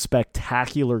running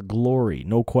spectacular glory.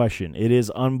 No question. It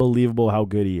is unbelievable how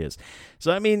good he is.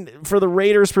 So, I mean, for the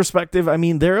Raiders' perspective, I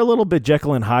mean, they're a little bit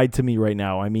Jekyll and Hyde to me right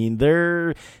now. I mean,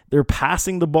 they're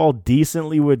passing the ball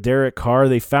decently with Derek Carr.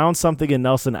 They found something in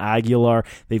Nelson Aguilar.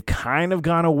 They've kind of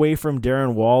gone away from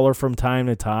Darren Waller from time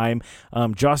to time.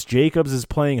 Josh Jacobs is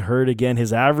playing hurt again.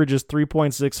 His average is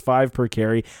 3.65 per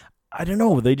carry. I don't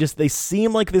know. They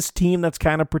seem like this team that's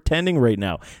kind of pretending right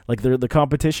now. Like the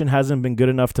competition hasn't been good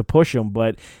enough to push them,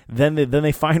 but then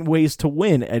they find ways to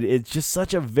win. And it's just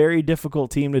such a very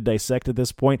difficult team to dissect at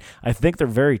this point. I think they're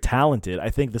very talented. I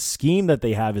think the scheme that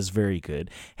they have is very good.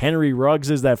 Henry Ruggs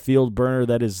is that field burner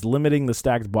that is limiting the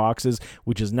stacked boxes,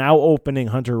 which is now opening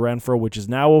Hunter Renfrow, which is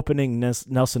now opening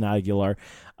Nelson Aguilar.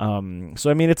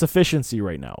 So, I mean, it's efficiency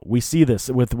right now. We see this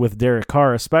with Derek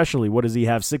Carr, especially. What does he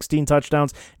have? 16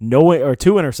 touchdowns, two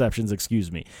interceptions,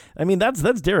 excuse me. I mean, that's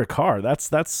Derek Carr.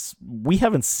 We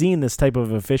haven't seen this type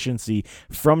of efficiency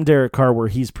from Derek Carr where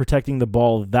he's protecting the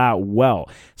ball that well.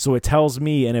 So it tells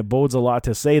me, and it bodes a lot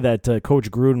to say that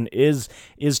Coach Gruden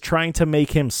is trying to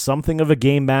make him something of a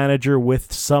game manager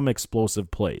with some explosive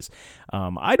plays.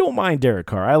 I don't mind Derek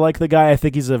Carr. I like the guy. I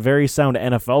think he's a very sound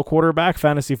NFL quarterback,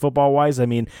 fantasy football-wise. I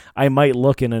mean, I might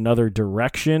look in another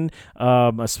direction,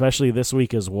 especially this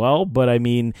week as well. But, I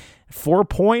mean, 4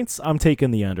 points, I'm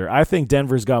taking the under. I think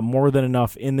Denver's got more than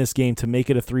enough in this game to make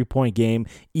it a 3-point game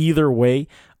either way.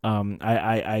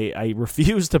 I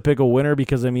refuse to pick a winner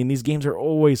because, I mean, these games are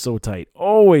always so tight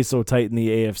in the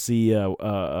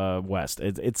AFC West.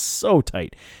 It's so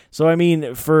tight. So, I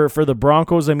mean, for the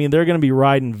Broncos, I mean, they're going to be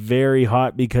riding very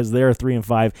hot because they're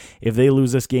 3-5. If they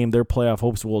lose this game, their playoff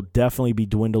hopes will definitely be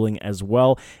dwindling as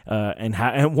well.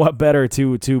 And what better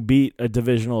to beat a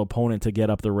divisional opponent to get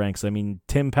up the ranks? I mean,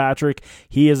 Tim Patrick,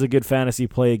 he is a good fantasy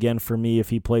play again for me if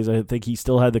he plays. I think he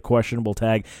still had the questionable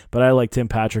tag, but I like Tim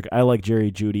Patrick. I like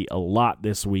Jerry Jeudy a lot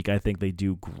this week. I think they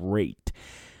do great.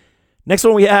 Next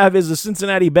one we have is the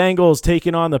Cincinnati Bengals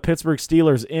taking on the Pittsburgh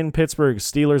Steelers in Pittsburgh.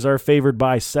 Steelers are favored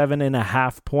by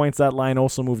 7.5 points. That line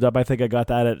also moved up. I think I got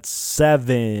that at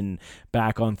 7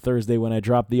 back on Thursday when I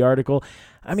dropped the article.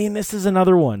 I mean, this is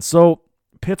another one. So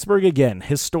Pittsburgh, again,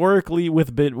 historically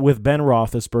with Ben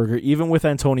Roethlisberger, even with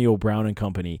Antonio Brown and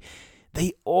company,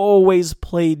 They always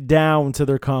play down to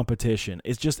their competition.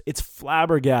 It's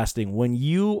flabbergasting when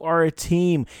you are a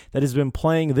team that has been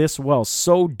playing this well,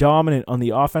 so dominant on the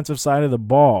offensive side of the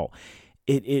ball.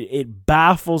 It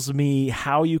baffles me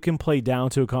how you can play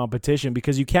down to a competition,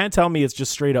 because you can't tell me it's just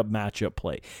straight up matchup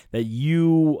play, that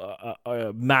you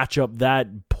match up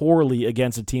that poorly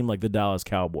against a team like the Dallas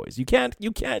Cowboys. You can't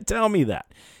tell me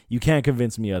that. You can't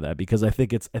convince me of that, because I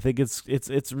think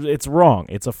it's wrong.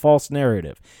 It's a false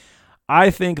narrative.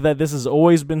 I think that this has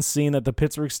always been seen that the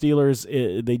Pittsburgh Steelers,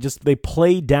 they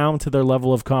play down to their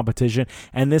level of competition,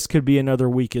 and this could be another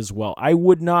week as well. I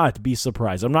would not be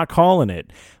surprised. I'm not calling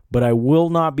it, but I will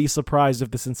not be surprised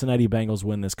if the Cincinnati Bengals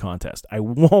win this contest. I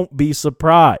won't be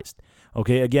surprised.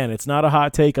 Okay, again, it's not a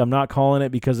hot take. I'm not calling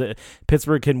it because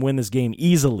Pittsburgh can win this game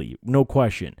easily, no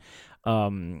question.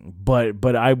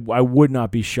 But I would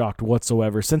not be shocked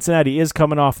whatsoever. Cincinnati is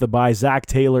coming off the bye. Zach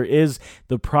Taylor is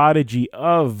the prodigy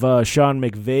of Sean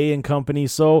McVay and company,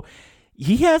 so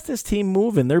he has this team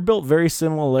moving. They're built very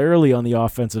similarly on the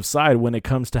offensive side when it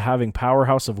comes to having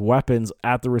powerhouse of weapons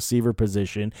at the receiver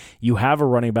position. You have a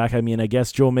running back. I mean, I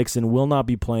guess Joe Mixon will not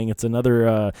be playing. It's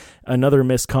another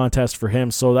missed contest for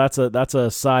him. So that's a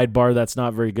sidebar that's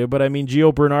not very good. But I mean,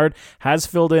 Gio Bernard has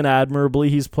filled in admirably.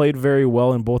 He's played very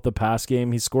well in both the pass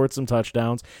game. He scored some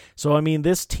touchdowns. So I mean,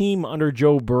 this team under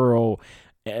Joe Burrow,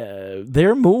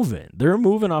 they're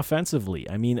moving offensively.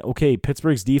 I mean, okay,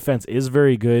 Pittsburgh's defense is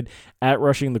very good at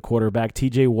rushing the quarterback.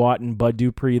 TJ Watt and Bud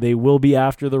Dupree, they will be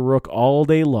after the rook all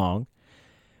day long.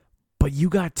 But you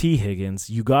got T. Higgins,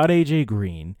 you got AJ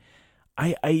Green.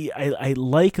 I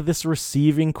like this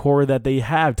receiving core that they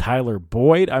have. Tyler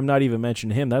Boyd, I'm not even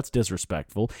mentioning him. That's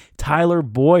disrespectful. Tyler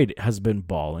Boyd has been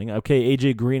balling. Okay,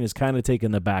 AJ Green is kind of taking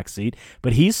the back seat,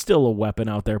 but he's still a weapon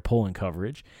out there pulling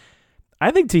coverage. I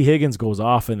think T. Higgins goes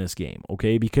off in this game,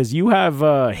 okay, because you have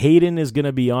Hayden is going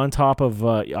to be on top of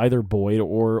either Boyd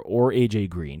or A.J.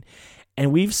 Green,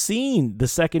 and we've seen the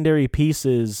secondary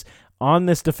pieces on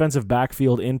this defensive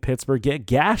backfield in Pittsburgh get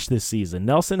gashed this season.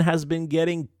 Nelson has been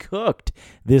getting cooked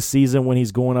this season when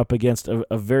he's going up against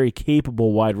a very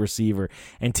capable wide receiver.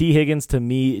 And T. Higgins, to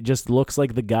me, just looks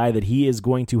like the guy that he is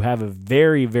going to have a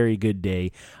very, very good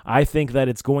day. I think that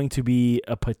it's going to be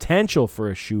a potential for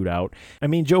a shootout. I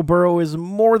mean, Joe Burrow is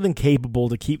more than capable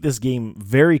to keep this game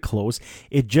very close.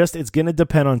 It's going to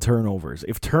depend on turnovers.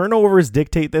 If turnovers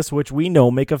dictate this, which we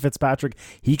know, Micah Fitzpatrick,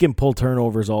 he can pull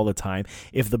turnovers all the time.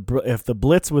 If the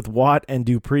blitz with Watt and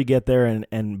Dupree get there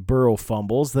and Burrow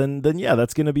fumbles, then yeah,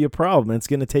 that's going to be a problem. It's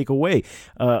going to take away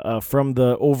from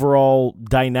the overall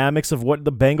dynamics of what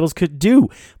the Bengals could do.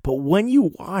 But when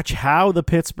you watch how the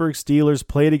Pittsburgh Steelers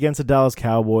played against the Dallas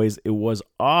Cowboys, it was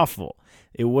awful.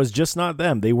 It was just not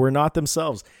them. They were not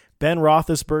themselves. Ben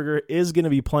Roethlisberger is going to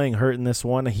be playing hurt in this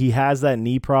one. He has that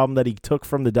knee problem that he took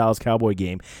from the Dallas Cowboy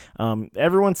game.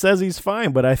 Everyone says he's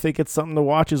fine, but I think it's something to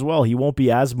watch as well. He won't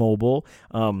be as mobile.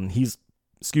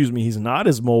 He's not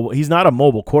as mobile. He's not a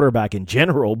mobile quarterback in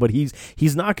general, but he's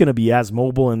not going to be as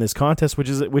mobile in this contest, which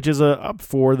is a up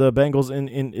for the Bengals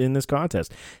in this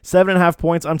contest. 7.5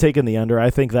 points. I'm taking the under. I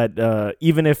think that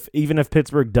even if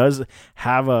Pittsburgh does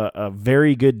have a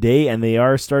very good day and they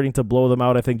are starting to blow them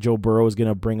out, I think Joe Burrow is going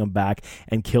to bring them back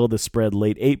and kill the spread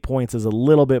late. 8 points is a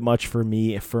little bit much for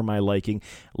me, for my liking.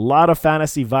 A lot of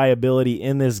fantasy viability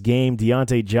in this game.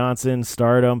 Deontay Johnson,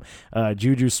 stardom.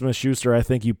 Juju Smith-Schuster, I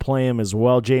think you play him as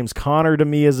well. James Conner to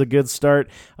me is a good start.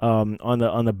 On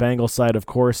the Bengals side, of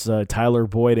course, Tyler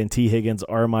Boyd and T. Higgins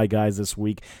are my guys this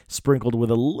week, sprinkled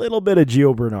with a little bit of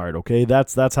Gio Bernard. Okay,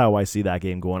 that's how I see that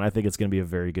game going. I think it's going to be a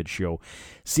very good show.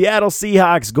 Seattle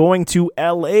Seahawks going to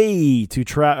LA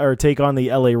to take on the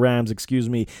LA Rams.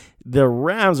 The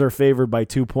Rams are favored by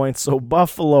 2 points, so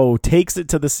Buffalo takes it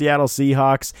to the Seattle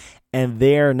Seahawks, and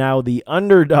they're now the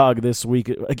underdog this week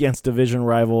against division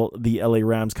rival the LA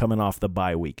Rams coming off the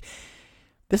bye week.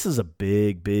 This is a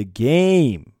big, big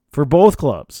game for both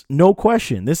clubs. No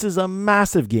question. This is a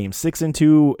massive game.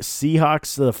 6-2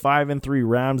 Seahawks, the 5-3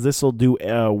 Rams. This will do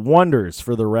wonders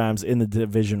for the Rams in the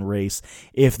division race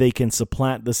if they can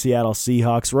supplant the Seattle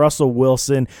Seahawks. Russell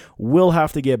Wilson will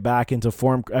have to get back into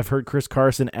form. I've heard Chris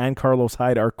Carson and Carlos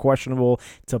Hyde are questionable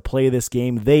to play this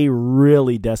game. They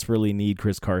really desperately need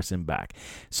Chris Carson back.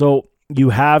 So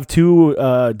you have two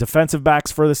defensive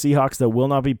backs for the Seahawks that will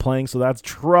not be playing, so that's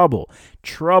trouble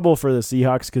for the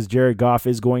Seahawks because Jared Goff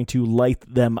is going to light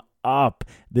them up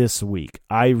this week.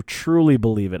 I truly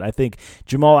believe it. I think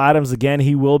Jamal Adams, again,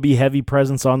 he will be heavy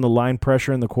presence on the line,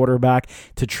 pressure in the quarterback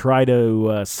to try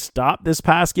to stop this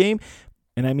pass game.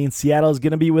 And I mean, Seattle is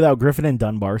going to be without Griffin and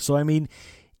Dunbar, so I mean,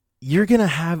 you're going to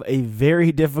have a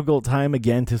very difficult time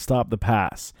again to stop the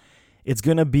pass. It's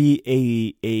going to be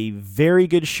a very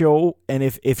good show, and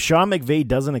if Sean McVay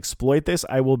doesn't exploit this,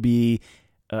 I will be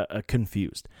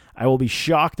confused. I will be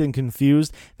shocked and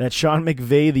confused that Sean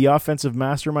McVay, the offensive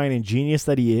mastermind and genius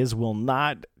that he is, will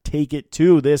not take it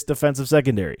to this defensive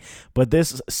secondary. But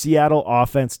this Seattle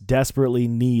offense desperately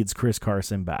needs Chris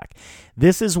Carson back.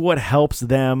 This is what helps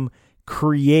them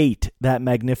create that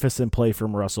magnificent play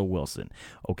from Russell Wilson.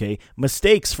 Okay,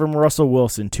 mistakes from Russell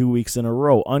Wilson 2 weeks in a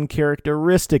row.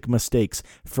 Uncharacteristic mistakes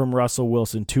from Russell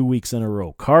Wilson 2 weeks in a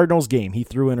row. Cardinals game, he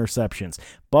threw interceptions.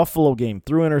 Buffalo game,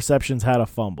 threw interceptions, had a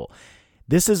fumble.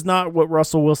 This is not what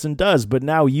Russell Wilson does, but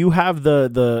now you have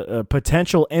the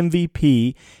potential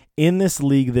MVP in this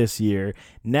league this year.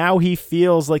 Now he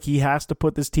feels like he has to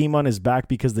put this team on his back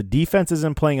because the defense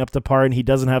isn't playing up to par and he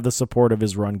doesn't have the support of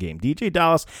his run game. DJ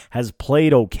Dallas has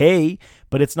played okay,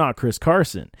 but it's not Chris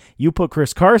Carson. You put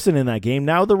Chris Carson in that game,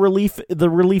 now the relief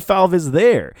valve is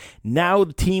there. Now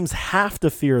the teams have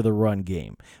to fear the run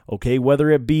game, okay?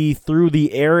 Whether it be through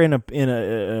the air in a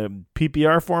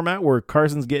PPR format where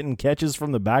Carson's getting catches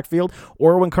from the backfield,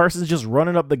 or when Carson's just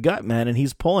running up the gut, man, and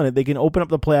he's pulling it, they can open up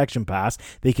the play action pass.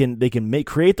 They can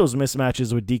create those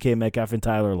mismatches with DK Metcalf and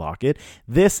Tyler Lockett.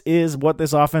 This is what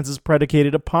this offense is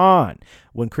predicated upon.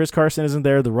 When Chris Carson isn't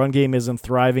there, the run game isn't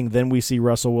thriving, then we see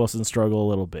Russell Wilson struggle a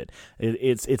little bit.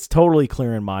 It's totally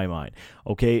clear in my mind.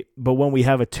 Okay, but when we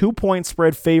have a 2-point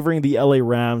spread favoring the LA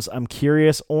Rams, I'm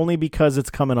curious only because it's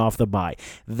coming off the bye.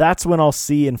 That's when I'll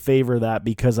see and favor that,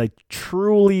 because I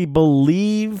truly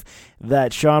believe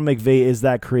that Sean McVay is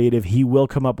that creative. He will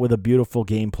come up with a beautiful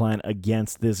game plan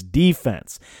against this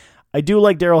defense. I do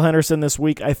like Darrell Henderson this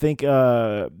week. I think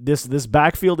this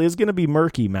backfield is going to be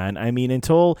murky, man. I mean,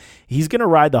 until he's going to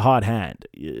ride the hot hand,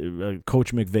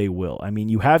 Coach McVay will. I mean,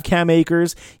 you have Cam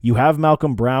Akers, you have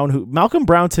Malcolm Brown. Malcolm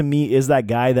Brown to me is that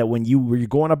guy that when you're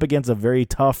going up against a very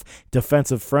tough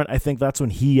defensive front, I think that's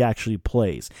when he actually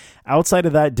plays. Outside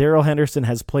of that, Darrell Henderson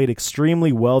has played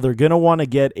extremely well. They're going to want to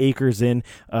get Akers in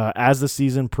as the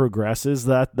season progresses.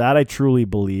 That I truly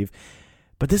believe.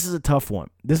 But this is a tough one.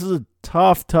 This is a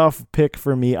tough pick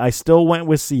for me. I still went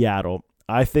with Seattle.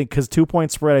 I think because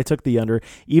 2-point spread, I took the under.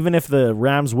 Even if the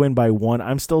Rams win by 1,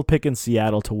 I'm still picking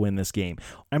Seattle to win this game.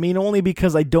 I mean, only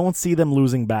because I don't see them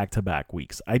losing back-to-back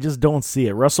weeks. I just don't see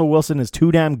it. Russell Wilson is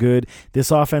too damn good. This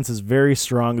offense is very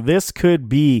strong. This could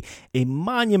be a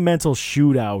monumental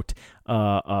shootout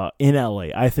in LA.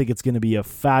 I think it's going to be a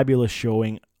fabulous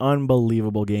showing.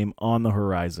 Unbelievable game on the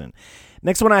horizon.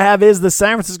 Next one I have is the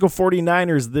San Francisco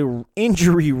 49ers, the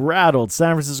injury-rattled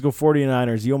San Francisco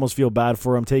 49ers. You almost feel bad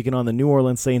for them taking on the New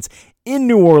Orleans Saints. In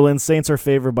New Orleans, Saints are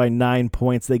favored by 9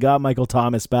 points. They got Michael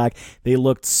Thomas back. They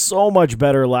looked so much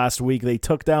better last week. They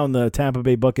took down the Tampa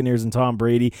Bay Buccaneers and Tom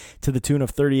Brady to the tune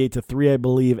of 38-3, I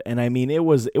believe. And I mean, it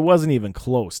wasn't even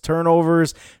close.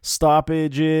 Turnovers,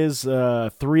 stoppages,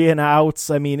 3 and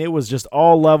outs. I mean, it was just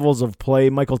all levels of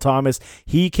play. Michael Thomas,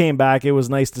 he came back. It was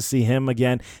nice to see him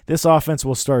again. This offense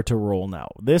will start to roll now.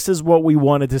 This is what we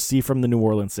wanted to see from the New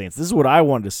Orleans Saints. This is what I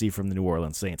wanted to see from the New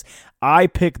Orleans Saints. I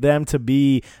picked them to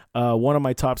be one of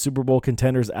my top Super Bowl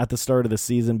contenders at the start of the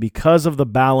season because of the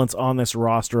balance on this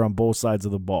roster on both sides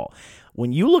of the ball.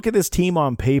 When you look at this team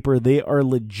on paper, they are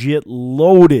legit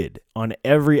loaded on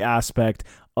every aspect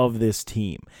of this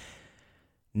team.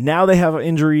 Now they have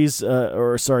injuries,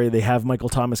 they have Michael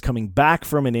Thomas coming back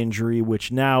from an injury,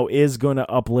 which now is going to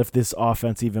uplift this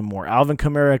offense even more. Alvin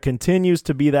Kamara continues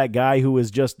to be that guy who is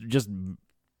just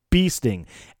beasting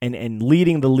and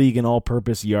leading the league in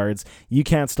all-purpose yards. You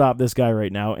can't stop this guy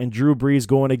right now. And Drew Brees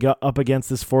going up against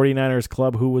this 49ers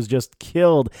club who was just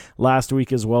killed last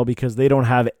week as well because they don't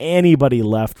have anybody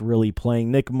left really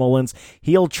playing. Nick Mullins,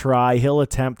 he'll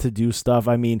attempt to do stuff.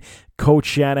 I mean, Coach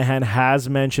Shanahan has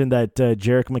mentioned that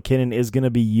Jerick McKinnon is going to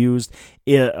be used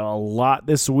a lot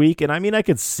this week. And I mean, I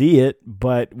could see it,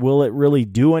 but will it really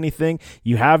do anything?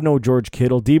 You have no George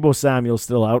Kittle. Deebo Samuel's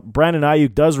still out. Brandon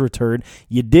Ayuk does return.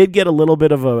 You did get a little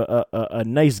bit of a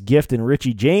nice gift in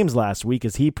Richie James last week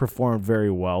as he performed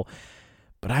very well.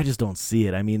 But I just don't see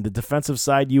it. I mean, the defensive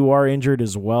side, you are injured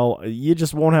as well. You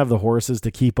just won't have the horses to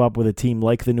keep up with a team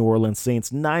like the New Orleans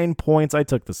Saints. 9 points, I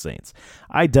took the Saints.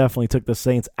 I definitely took the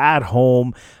Saints at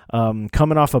home,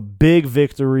 coming off a big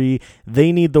victory.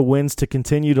 They need the wins to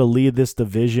continue to lead this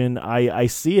division. I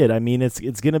see it. I mean, it's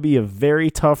going to be a very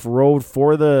tough road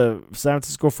for the San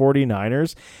Francisco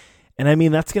 49ers. And I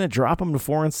mean, that's going to drop them to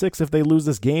 4-6 if they lose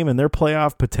this game, and their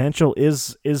playoff potential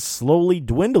is slowly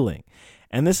dwindling.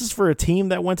 And this is for a team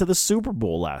that went to the Super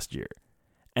Bowl last year.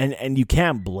 And you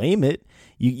can't blame it.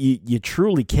 You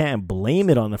truly can't blame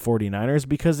it on the 49ers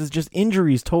because it's just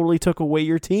injuries totally took away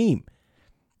your team.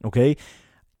 Okay?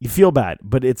 you feel bad,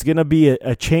 but it's going to be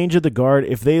a change of the guard.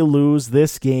 If they lose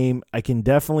this game, I can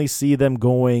definitely see them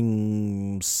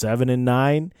going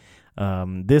 7-9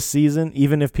 this season.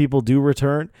 Even if people do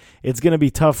return, it's going to be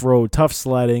tough road, tough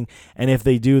sledding. And if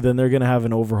they do, then they're going to have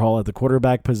an overhaul at the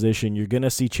quarterback position. You're going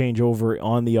to see changeover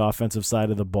on the offensive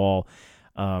side of the ball.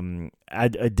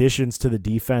 Additions to the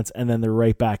defense, and then they're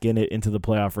right back in it into the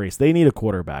playoff race. They need a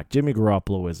quarterback. Jimmy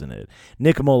Garoppolo isn't it.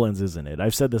 Nick Mullins isn't it.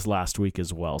 I've said this last week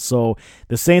as well. So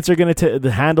the Saints are going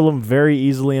to handle them very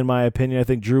easily, in my opinion. I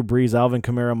think Drew Brees, Alvin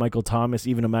Kamara, Michael Thomas,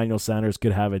 even Emmanuel Sanders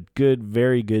could have a good,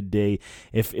 very good day.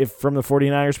 If from the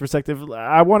 49ers perspective,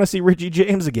 I want to see Richie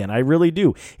James again. I really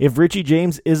do. If Richie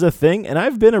James is a thing, and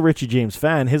I've been a Richie James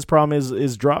fan, his problem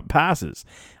is drop passes.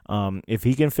 If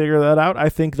he can figure that out, I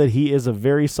think that he is a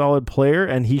very solid player,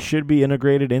 and he should be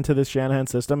integrated into the Shanahan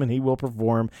system, and he will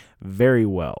perform very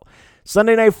well.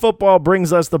 Sunday Night Football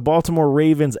brings us the Baltimore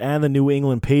Ravens and the New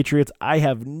England Patriots. I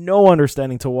have no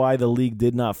understanding to why the league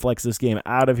did not flex this game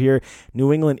out of here.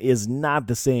 New England is not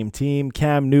the same team.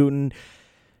 Cam Newton,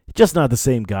 just not the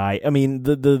same guy. I mean,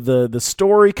 the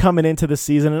story coming into the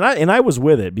season, and I was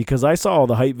with it because I saw all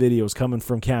the hype videos coming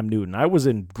from Cam Newton. I was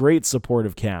in great support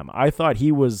of Cam. I thought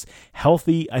he was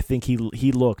healthy. I think he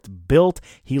looked built.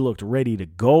 He looked ready to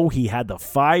go. He had the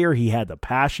fire. He had the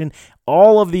passion.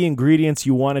 All of the ingredients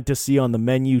you wanted to see on the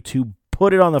menu to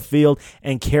put it on the field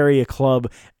and carry a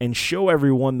club and show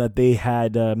everyone that they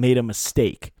had made a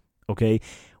mistake. Okay?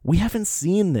 We haven't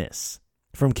seen this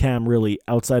from Cam really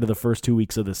outside of the first 2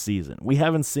 weeks of the season. We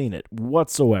haven't seen it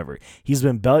whatsoever. He's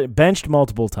been benched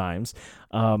multiple times.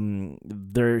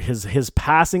 His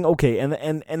passing, okay,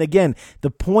 and again,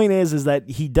 the point is that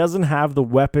he doesn't have the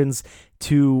weapons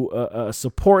to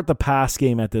support the pass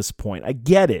game at this point. I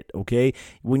get it, okay?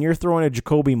 When you're throwing a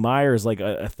Jacoby Myers like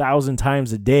 1,000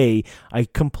 times a day, I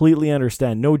completely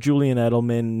understand. No Julian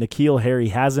Edelman, N'Keal Harry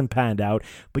hasn't panned out,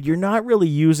 but you're not really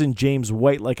using James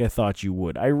White like I thought you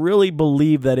would. I really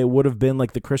believe that it would have been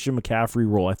like the Christian McCaffrey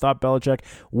role. I thought Belichick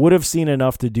would have seen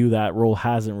enough to do that role.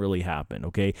 Hasn't really happened,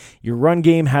 okay? Your run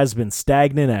game has been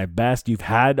stagnant at best. You've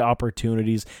had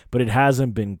opportunities, but it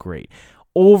hasn't been great.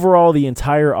 Overall, the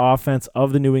entire offense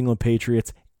of the New England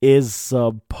Patriots is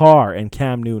subpar, and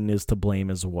Cam Newton is to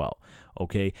blame as well,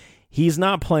 okay? He's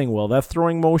not playing well. That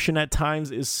throwing motion at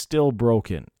times is still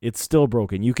broken. It's still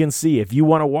broken. You can see, if you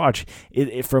want to watch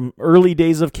it from early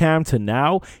days of Cam to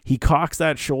now, he cocks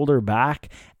that shoulder back,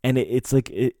 and it's like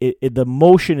the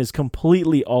motion is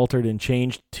completely altered and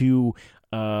changed to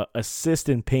assist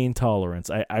in pain tolerance,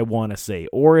 I want to say.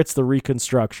 Or it's the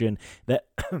reconstruction that...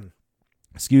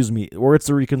 Excuse me, or it's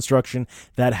the reconstruction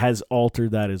that has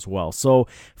altered that as well. So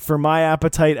for my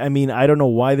appetite, I mean, I don't know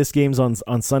why this game's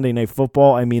on Sunday Night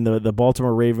Football. I mean, the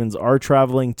Baltimore Ravens are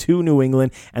traveling to New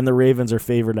England, and the Ravens are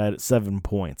favored at 7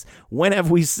 points. When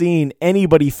have we seen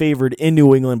anybody favored in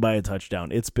New England by a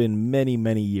touchdown? It's been many,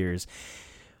 many years.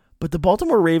 But the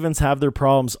Baltimore Ravens have their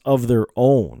problems of their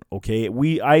own, okay?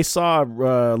 I saw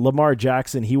Lamar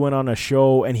Jackson. He went on a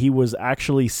show, and he was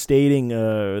actually stating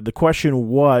the question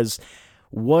was,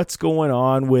 what's going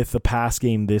on with the pass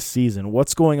game this season?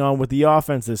 What's going on with the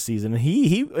offense this season? And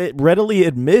he readily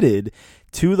admitted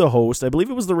to the host, I believe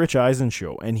it was the Rich Eisen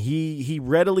show, and he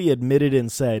readily admitted and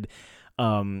said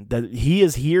that he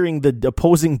is hearing the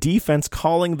opposing defense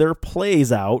calling their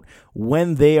plays out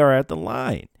when they are at the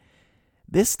line.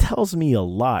 This tells me a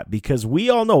lot because we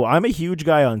all know I'm a huge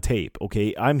guy on tape,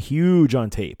 okay? I'm huge on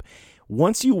tape.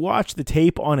 Once you watch the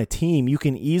tape on a team, you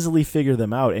can easily figure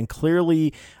them out. And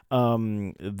clearly,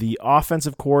 the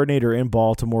offensive coordinator in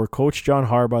Baltimore, Coach John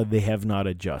Harbaugh, they have not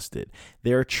adjusted.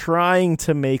 They're trying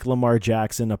to make Lamar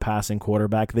Jackson a passing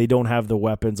quarterback. They don't have the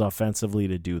weapons offensively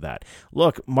to do that.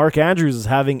 Look, Mark Andrews is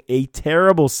having a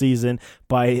terrible season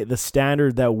by the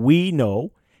standard that we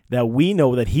know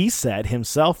that he set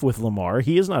himself with Lamar.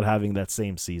 He is not having that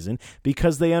same season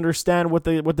because they understand what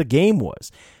the game was.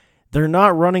 They're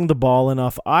not running the ball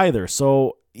enough either.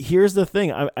 So here's the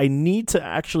thing. I need to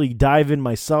actually dive in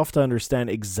myself to understand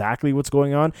exactly what's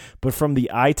going on. But from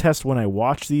the eye test when I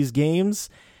watch these games,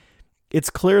 it's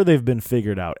clear they've been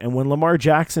figured out. And when Lamar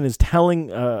Jackson is telling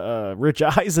Rich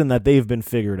Eisen that they've been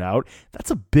figured out,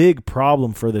 that's a big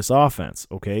problem for this offense,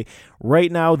 okay?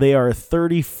 Right now, they are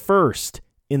 31st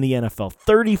in the NFL.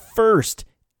 31st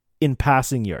in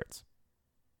passing yards.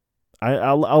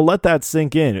 I'll let that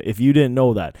sink in if you didn't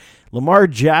know that. Lamar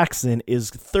Jackson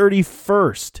is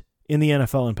 31st in the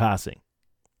NFL in passing.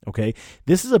 Okay?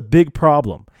 This is a big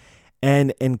problem.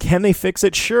 And can they fix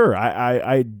it? Sure.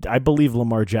 I believe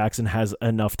Lamar Jackson has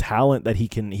enough talent that he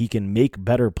can make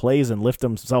better plays and lift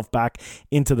himself back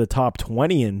into the top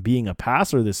 20 and being a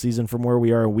passer this season from where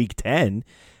we are in week 10.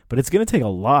 but it's going to take a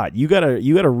lot. You gotta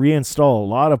reinstall a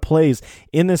lot of plays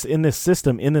in this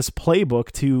system, in this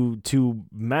playbook to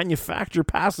manufacture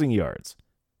passing yards.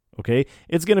 Okay,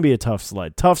 it's going to be a tough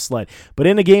sled. But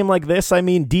in a game like this, I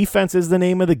mean, defense is the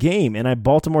name of the game, and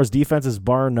Baltimore's defense is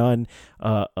bar none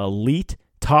elite,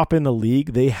 top in the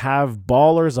league. They have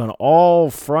ballers on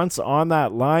all fronts on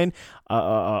that line,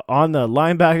 on the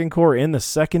linebacking core, in the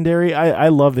secondary. I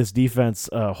love this defense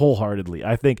wholeheartedly.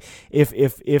 I think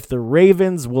if the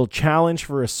Ravens will challenge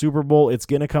for a Super Bowl, it's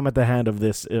going to come at the hand of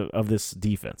this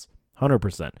defense.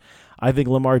 100%. I think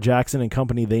Lamar Jackson and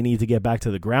company, they need to get back to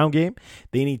the ground game.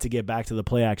 They need to get back to the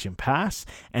play action pass,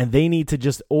 and they need to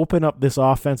just open up this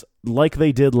offense like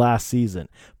they did last season,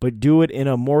 but do it in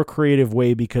a more creative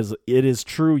way, because it is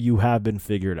true you have been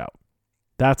figured out.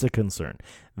 That's a concern.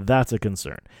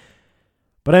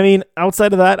 But I mean,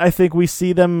 outside of that, I think we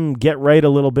see them get right a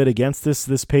little bit against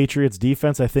this Patriots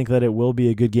defense. I think that it will be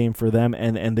a good game for them,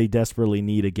 and they desperately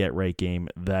need a get right game.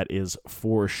 That is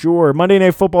for sure. Monday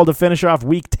Night Football to finish off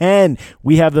Week 10.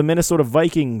 We have the Minnesota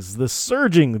Vikings, the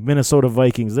surging Minnesota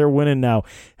Vikings. They're winning now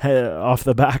off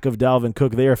the back of Dalvin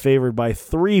Cook. They are favored by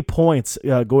 3 points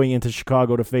going into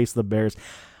Chicago to face the Bears.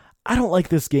 I don't like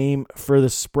this game for the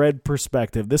spread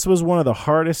perspective. This was one of the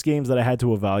hardest games that I had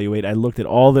to evaluate. I looked at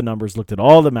all the numbers, looked at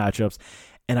all the matchups,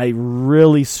 and I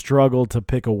really struggled to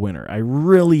pick a winner. I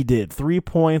really did. 3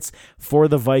 points for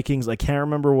the Vikings. I can't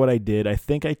remember what I did. I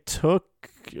think I took...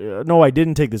 No, I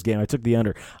didn't take this game. I took the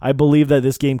under. I believe that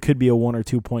this game could be a 1 or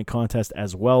 2 point contest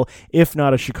as well, if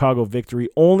not a Chicago victory,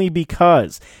 only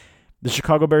because the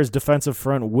Chicago Bears defensive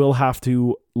front will have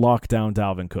to lock down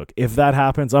Dalvin Cook. If that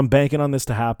happens, I'm banking on this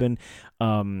to happen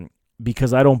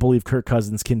because I don't believe Kirk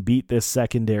Cousins can beat this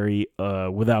secondary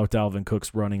without Dalvin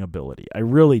Cook's running ability. I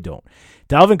really don't.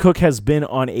 Dalvin Cook has been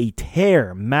on a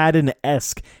tear,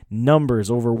 Madden-esque numbers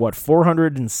over,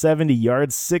 470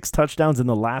 yards, 6 touchdowns in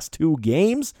the last 2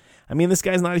 games? I mean, this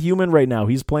guy's not human right now.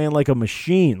 He's playing like a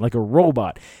machine, like a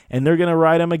robot, and they're going to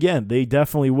ride him again. They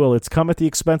definitely will. It's come at the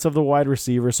expense of the wide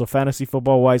receiver, so fantasy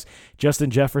football-wise, Justin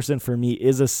Jefferson for me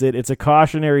is a sit. It's a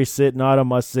cautionary sit, not a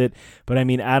must-sit, but I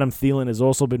mean, Adam Thielen has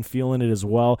also been feeling it as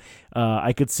well.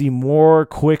 I could see more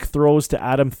quick throws to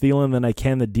Adam Thielen than I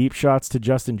can the deep shots to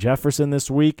Justin Jefferson this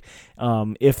week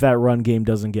if that run game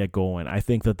doesn't get going. I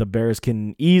think that the Bears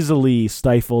can easily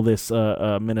stifle this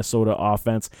Minnesota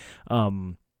offense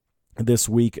this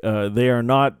week. They are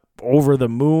not over the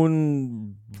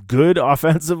moon good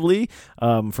offensively,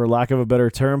 for lack of a better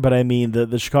term, but I mean,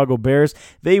 the Chicago Bears,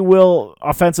 they will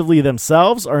offensively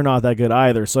themselves are not that good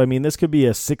either. So I mean, this could be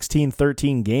a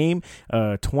 16-13 game,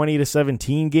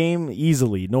 20-17 game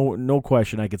easily. No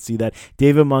question. I could see that.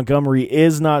 David Montgomery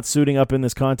is not suiting up in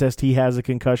this contest. He has a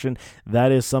concussion.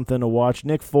 That is something to watch.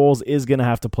 Nick Foles is going to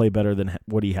have to play better than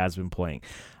what he has been playing.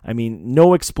 I mean,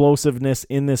 no explosiveness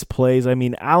in this plays. I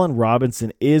mean, Allen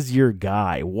Robinson is your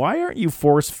guy. Why aren't you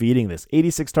force-feeding this?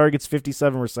 86 targets,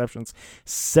 57 receptions,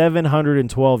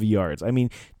 712 yards. I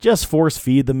mean, just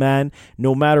force-feed the man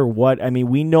no matter what. I mean,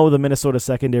 we know the Minnesota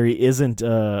secondary isn't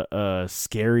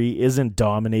scary, isn't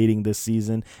dominating this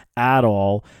season at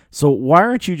all. So why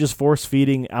aren't you just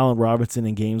force-feeding Allen Robinson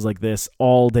in games like this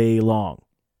all day long?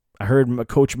 I heard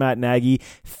Coach Matt Nagy,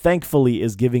 thankfully,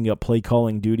 is giving up play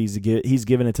calling duties. He's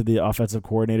given it to the offensive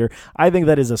coordinator. I think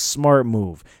that is a smart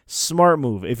move.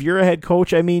 If you're a head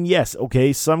coach, I mean, yes,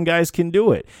 okay, some guys can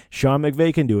do it. Sean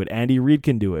McVay can do it. Andy Reid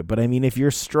can do it. But I mean, if you're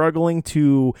struggling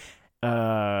to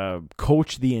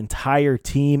coach the entire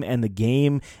team and the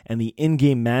game and the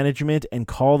in-game management and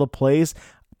call the plays,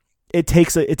 It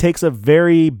takes a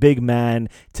very big man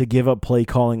to give up play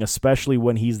calling, especially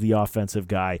when he's the offensive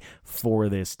guy for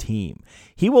this team.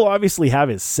 He will obviously have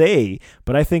his say,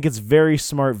 but I think it's very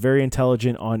smart, very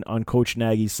intelligent on Coach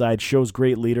Nagy's side. Shows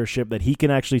great leadership that he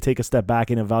can actually take a step back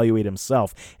and evaluate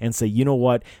himself and say, you know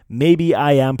what, maybe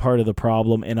I am part of the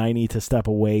problem and I need to step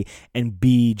away and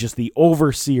be just the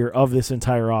overseer of this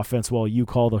entire offense while you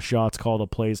call the shots, call the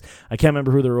plays. I can't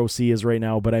remember who their OC is right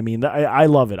now, but I mean, I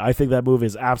love it. I think that move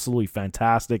is absolutely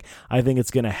fantastic. I think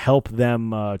it's going to help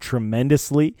them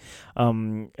tremendously.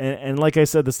 And like I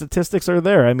said, the statistics are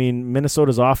there. I mean,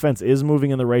 Minnesota's offense is moving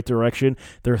in the right direction.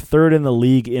 They're third in the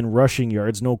league in rushing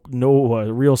yards. No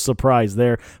real surprise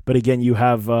there. But again, you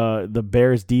have the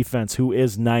Bears defense, who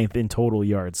is 9th in total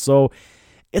yards. So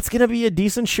it's going to be a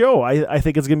decent show. I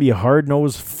think it's going to be a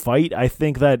hard-nosed fight. I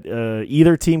think that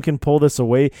either team can pull this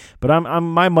away, but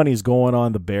my money's going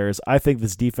on the Bears. I think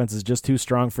this defense is just too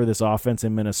strong for this offense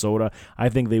in Minnesota. I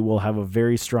think they will have a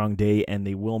very strong day, and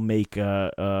they will make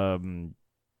the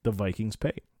Vikings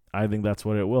pay. I think that's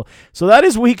what it will. So that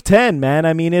is week 10, man.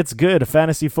 I mean, it's good.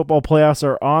 Fantasy football playoffs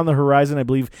are on the horizon. I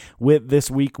believe with this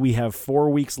week, we have 4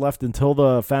 weeks left until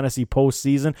the fantasy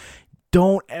postseason.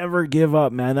 Don't ever give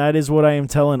up, man. That is what I am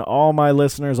telling all my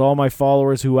listeners, all my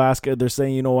followers who ask, they're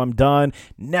saying, I'm done.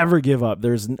 Never give up.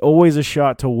 There's always a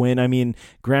shot to win. I mean,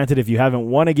 granted, if you haven't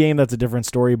won a game, that's a different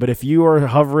story. But if you are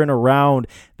hovering around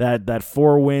that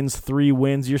 4 wins, 3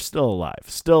 wins, you're still alive.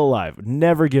 Still alive.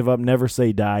 Never give up. Never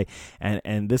say die.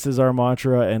 And this is our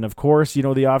mantra. And of course,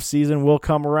 the off season will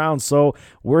come around. So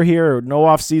we're here. No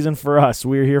off season for us.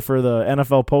 We're here for the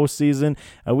NFL postseason.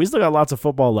 We still got lots of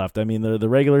football left. I mean, the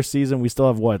regular season, we still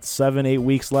have 7-8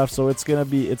 weeks left, so it's gonna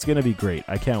be great.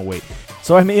 I can't wait.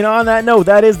 So I mean, on that note,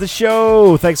 that is the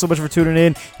show. Thanks so much for tuning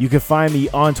in. You can find me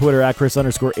on Twitter at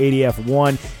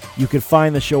Chris_ADF1. You can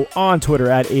find the show on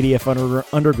Twitter at ADF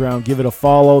Underground. Give it a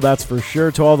follow, that's for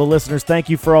sure. To all the listeners, thank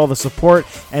you for all the support.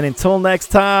 And until next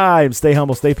time, stay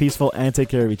humble, stay peaceful, and take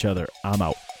care of each other. I'm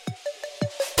out.